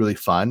is really, really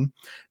fun.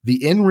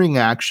 The in-ring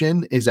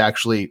action is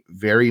actually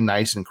very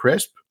nice and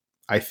crisp.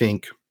 I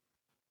think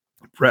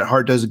Bret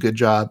Hart does a good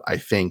job. I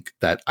think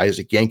that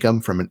Isaac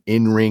Yankem, from an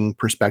in-ring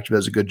perspective,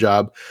 does a good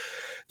job.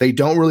 They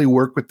don't really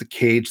work with the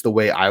cage the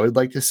way I would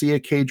like to see a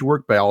cage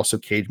work, but also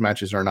cage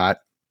matches are not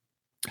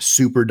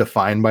super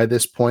defined by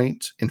this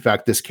point. In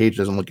fact, this cage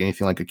doesn't look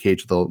anything like a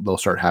cage they'll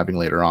start having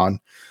later on.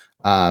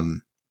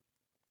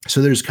 So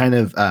there's kind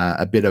of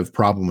a bit of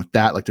problem with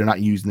that. Like, they're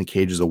not using the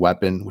cage as a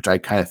weapon, which I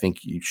kind of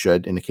think you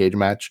should in a cage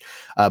match.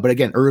 But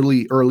again,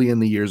 early in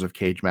the years of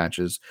cage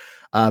matches.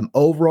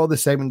 Overall, the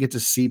segment gets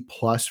a C+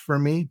 for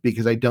me,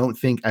 because I don't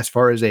think, as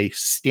far as a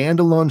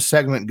standalone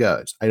segment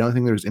goes, I don't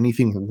think there's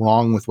anything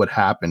wrong with what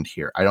happened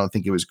here. I don't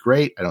think it was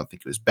great. I don't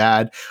think it was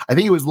bad. I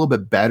think it was a little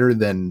bit better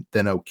than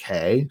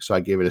okay. So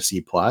I gave it a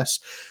C+.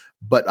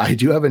 But I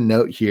do have a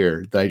note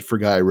here that I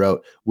forgot I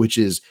wrote, which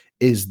is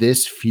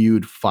this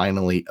feud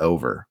finally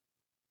over?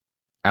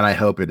 And I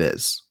hope it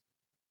is.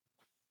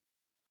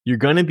 You're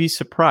going to be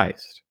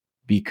surprised,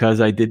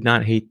 because I did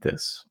not hate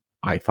this.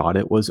 I thought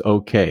it was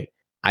okay.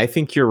 I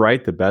think you're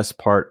right. The best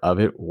part of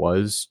it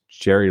was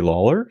Jerry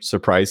Lawler.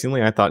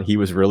 Surprisingly, I thought he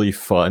was really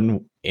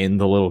fun in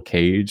the little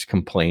cage,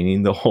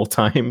 complaining the whole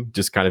time,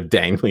 just kind of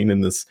dangling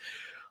in this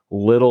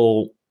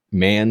little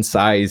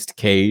man-sized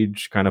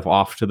cage, kind of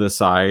off to the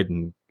side,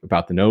 and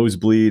about the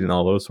nosebleed and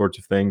all those sorts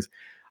of things.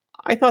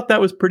 I thought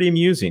that was pretty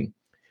amusing.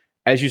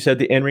 As you said,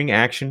 the in-ring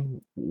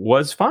action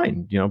was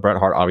fine. Bret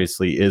Hart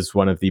obviously is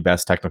one of the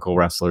best technical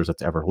wrestlers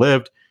that's ever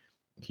lived.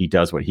 He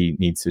does what he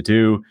needs to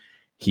do.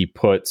 He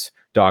puts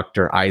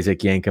Dr. Isaac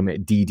Yankem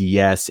at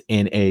DDS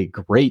in a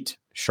great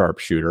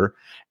sharpshooter.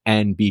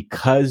 And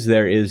because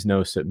there is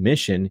no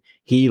submission,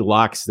 he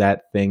locks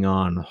that thing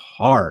on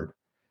hard.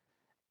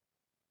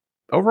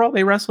 Overall,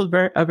 they wrestled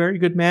a very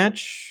good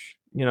match.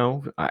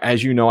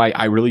 As you know,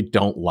 I really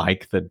don't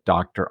like the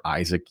Dr.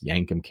 Isaac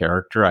Yankem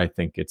character. I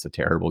think it's a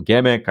terrible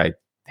gimmick. I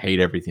hate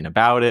everything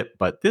about it.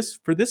 But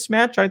for this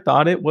match, I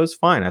thought it was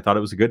fine. I thought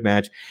it was a good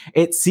match.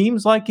 It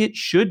seems like it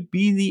should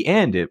be the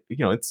end.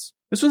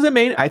 This was a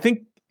main. I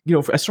think,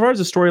 as far as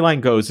the storyline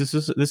goes,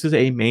 this is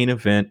a main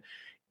event,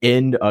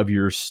 end of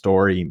your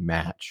story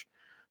match.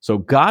 So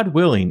God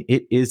willing,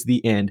 it is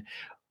the end.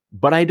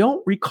 But I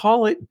don't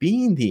recall it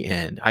being the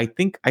end. I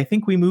think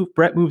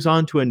Bret moves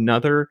on to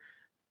another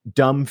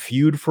dumb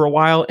feud for a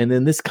while, and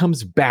then this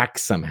comes back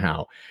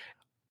somehow.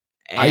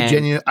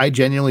 And I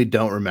genuinely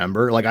don't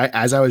remember. Like,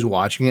 as I was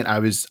watching it,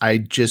 I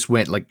just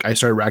went, like, I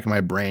started racking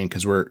my brain,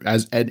 because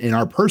in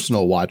our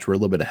personal watch, we're a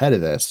little bit ahead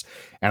of this,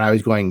 and I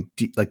was going,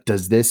 like,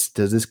 does this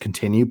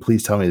continue?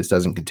 Please tell me this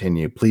doesn't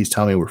continue. Please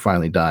tell me we're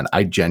finally done.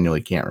 I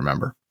genuinely can't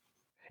remember.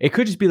 It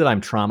could just be that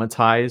I'm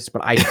traumatized,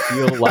 but I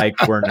feel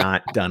like we're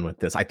not done with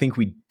this. I think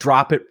we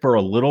drop it for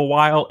a little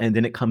while, and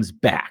then it comes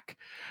back.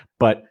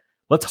 But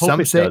let's hope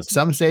it does.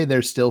 Some say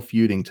they're still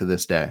feuding to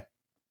this day.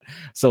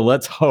 So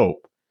let's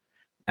hope,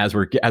 as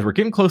we're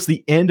getting close to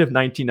the end of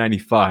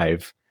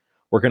 1995,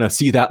 we're going to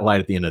see that light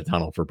at the end of the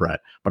tunnel for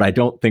Bret. But I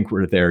don't think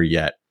we're there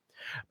yet.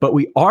 But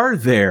we are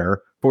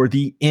there for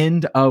the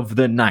end of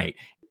the night.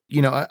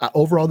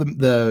 Overall,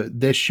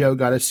 this show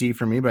got a C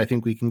for me, but I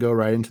think we can go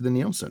right into the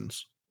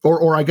Nielsen's.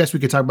 Or I guess we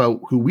could talk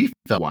about who we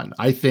felt won.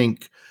 I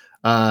think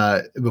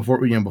before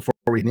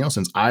we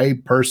Nielsen's, I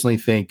personally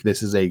think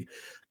this is a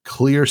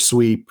clear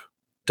sweep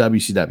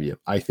WCW.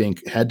 I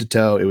think head to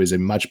toe, it was a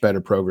much better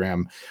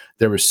program.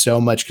 There was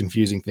so much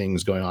confusing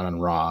things going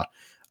on Raw.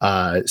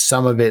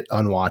 Some of it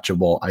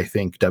unwatchable. I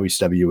think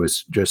WCW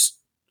was just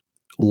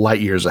light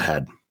years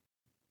ahead.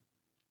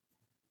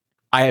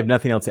 I have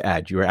nothing else to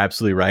add. You are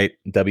absolutely right.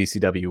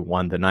 WCW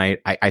won the night.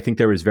 I think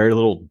there was very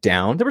little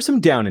down. There was some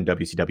down in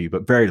WCW,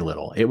 but very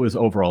little. It was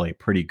overall a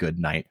pretty good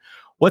night.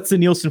 What's the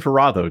Nielsen for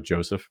Raw, though,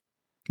 Joseph?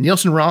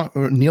 Nielsen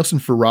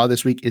for Raw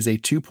this week is a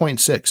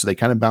 2.6, so they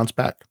kind of bounced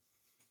back.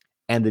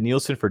 And the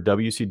Nielsen for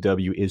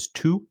WCW is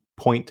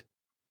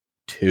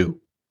 2.2.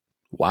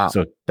 Wow.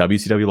 So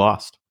WCW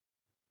lost.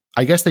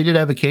 I guess they did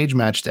have a cage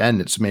match to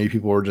end it, so maybe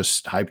people were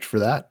just hyped for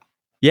that.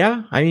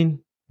 Yeah, I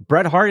mean,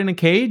 Bret Hart in a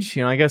cage,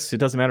 I guess it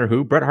doesn't matter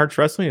who Bret Hart's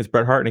wrestling. Is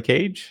Bret Hart in a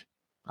cage?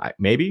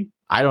 Maybe.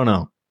 I don't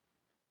know.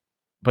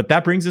 But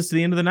that brings us to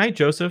the end of the night,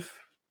 Joseph.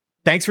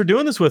 Thanks for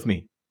doing this with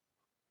me.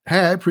 Hey,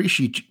 I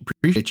appreciate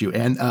you.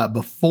 And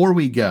before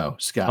we go,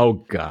 Scott.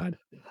 Oh, God.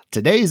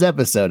 Today's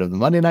episode of the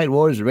Monday Night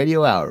Wars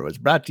Radio Hour was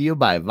brought to you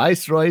by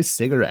Viceroy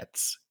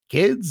Cigarettes.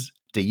 Kids,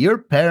 Do your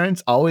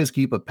parents always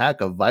keep a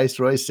pack of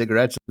Viceroy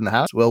cigarettes in the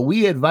house? Well,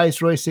 we at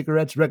Viceroy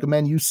Cigarettes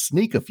recommend you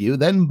sneak a few,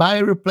 then buy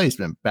a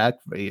replacement pack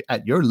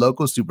at your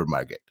local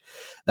supermarket.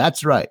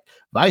 That's right,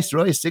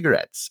 Viceroy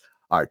cigarettes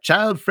are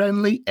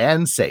child-friendly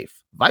and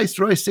safe.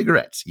 Viceroy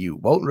cigarettes, you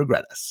won't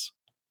regret us.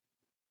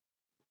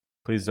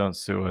 Please don't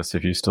sue us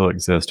if you still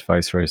exist,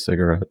 Viceroy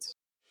cigarettes.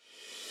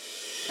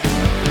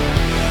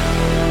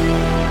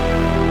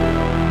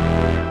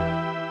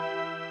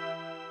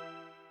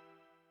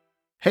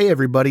 Hey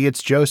everybody,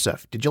 it's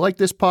Joseph. Did you like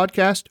this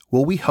podcast?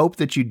 Well, we hope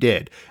that you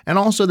did, and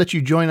also that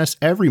you join us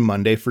every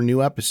Monday for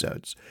new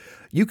episodes.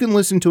 You can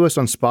listen to us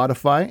on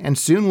Spotify, and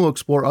soon we'll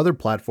explore other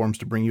platforms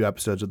to bring you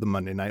episodes of the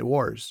Monday Night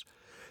Wars.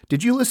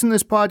 Did you listen to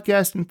this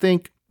podcast and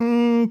think,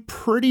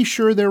 pretty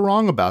sure they're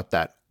wrong about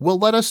that? Well,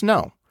 let us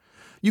know.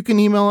 You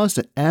can email us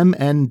at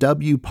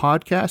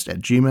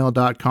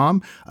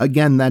mnwpodcast@gmail.com.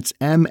 Again, that's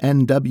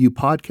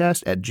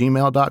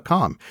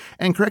mnwpodcast@gmail.com.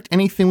 And correct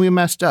anything we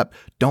messed up.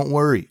 Don't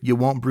worry, you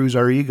won't bruise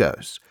our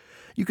egos.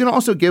 You can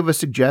also give us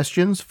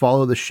suggestions,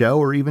 follow the show,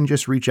 or even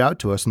just reach out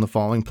to us on the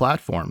following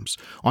platforms.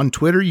 On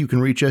Twitter, you can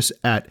reach us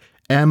at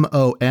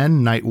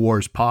MON Night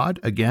Wars Pod.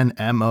 Again,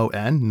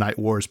 MON Night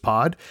Wars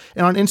Pod.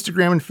 And on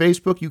Instagram and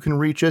Facebook, you can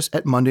reach us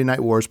at Monday Night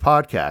Wars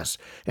Podcast.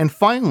 And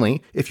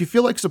finally, if you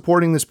feel like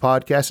supporting this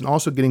podcast and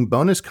also getting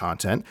bonus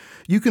content,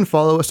 you can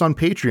follow us on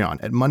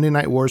Patreon at Monday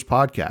Night Wars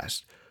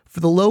Podcast.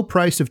 For the low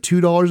price of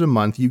 $2 a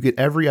month, you get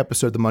every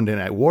episode of the Monday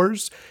Night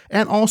Wars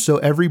and also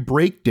every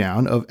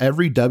breakdown of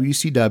every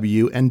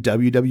WCW and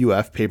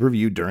WWF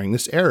pay-per-view during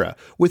this era,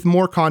 with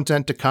more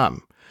content to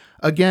come.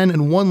 Again,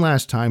 and one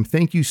last time,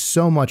 thank you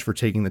so much for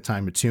taking the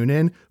time to tune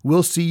in.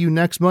 We'll see you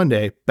next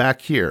Monday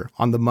back here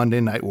on the Monday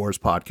Night Wars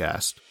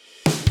podcast.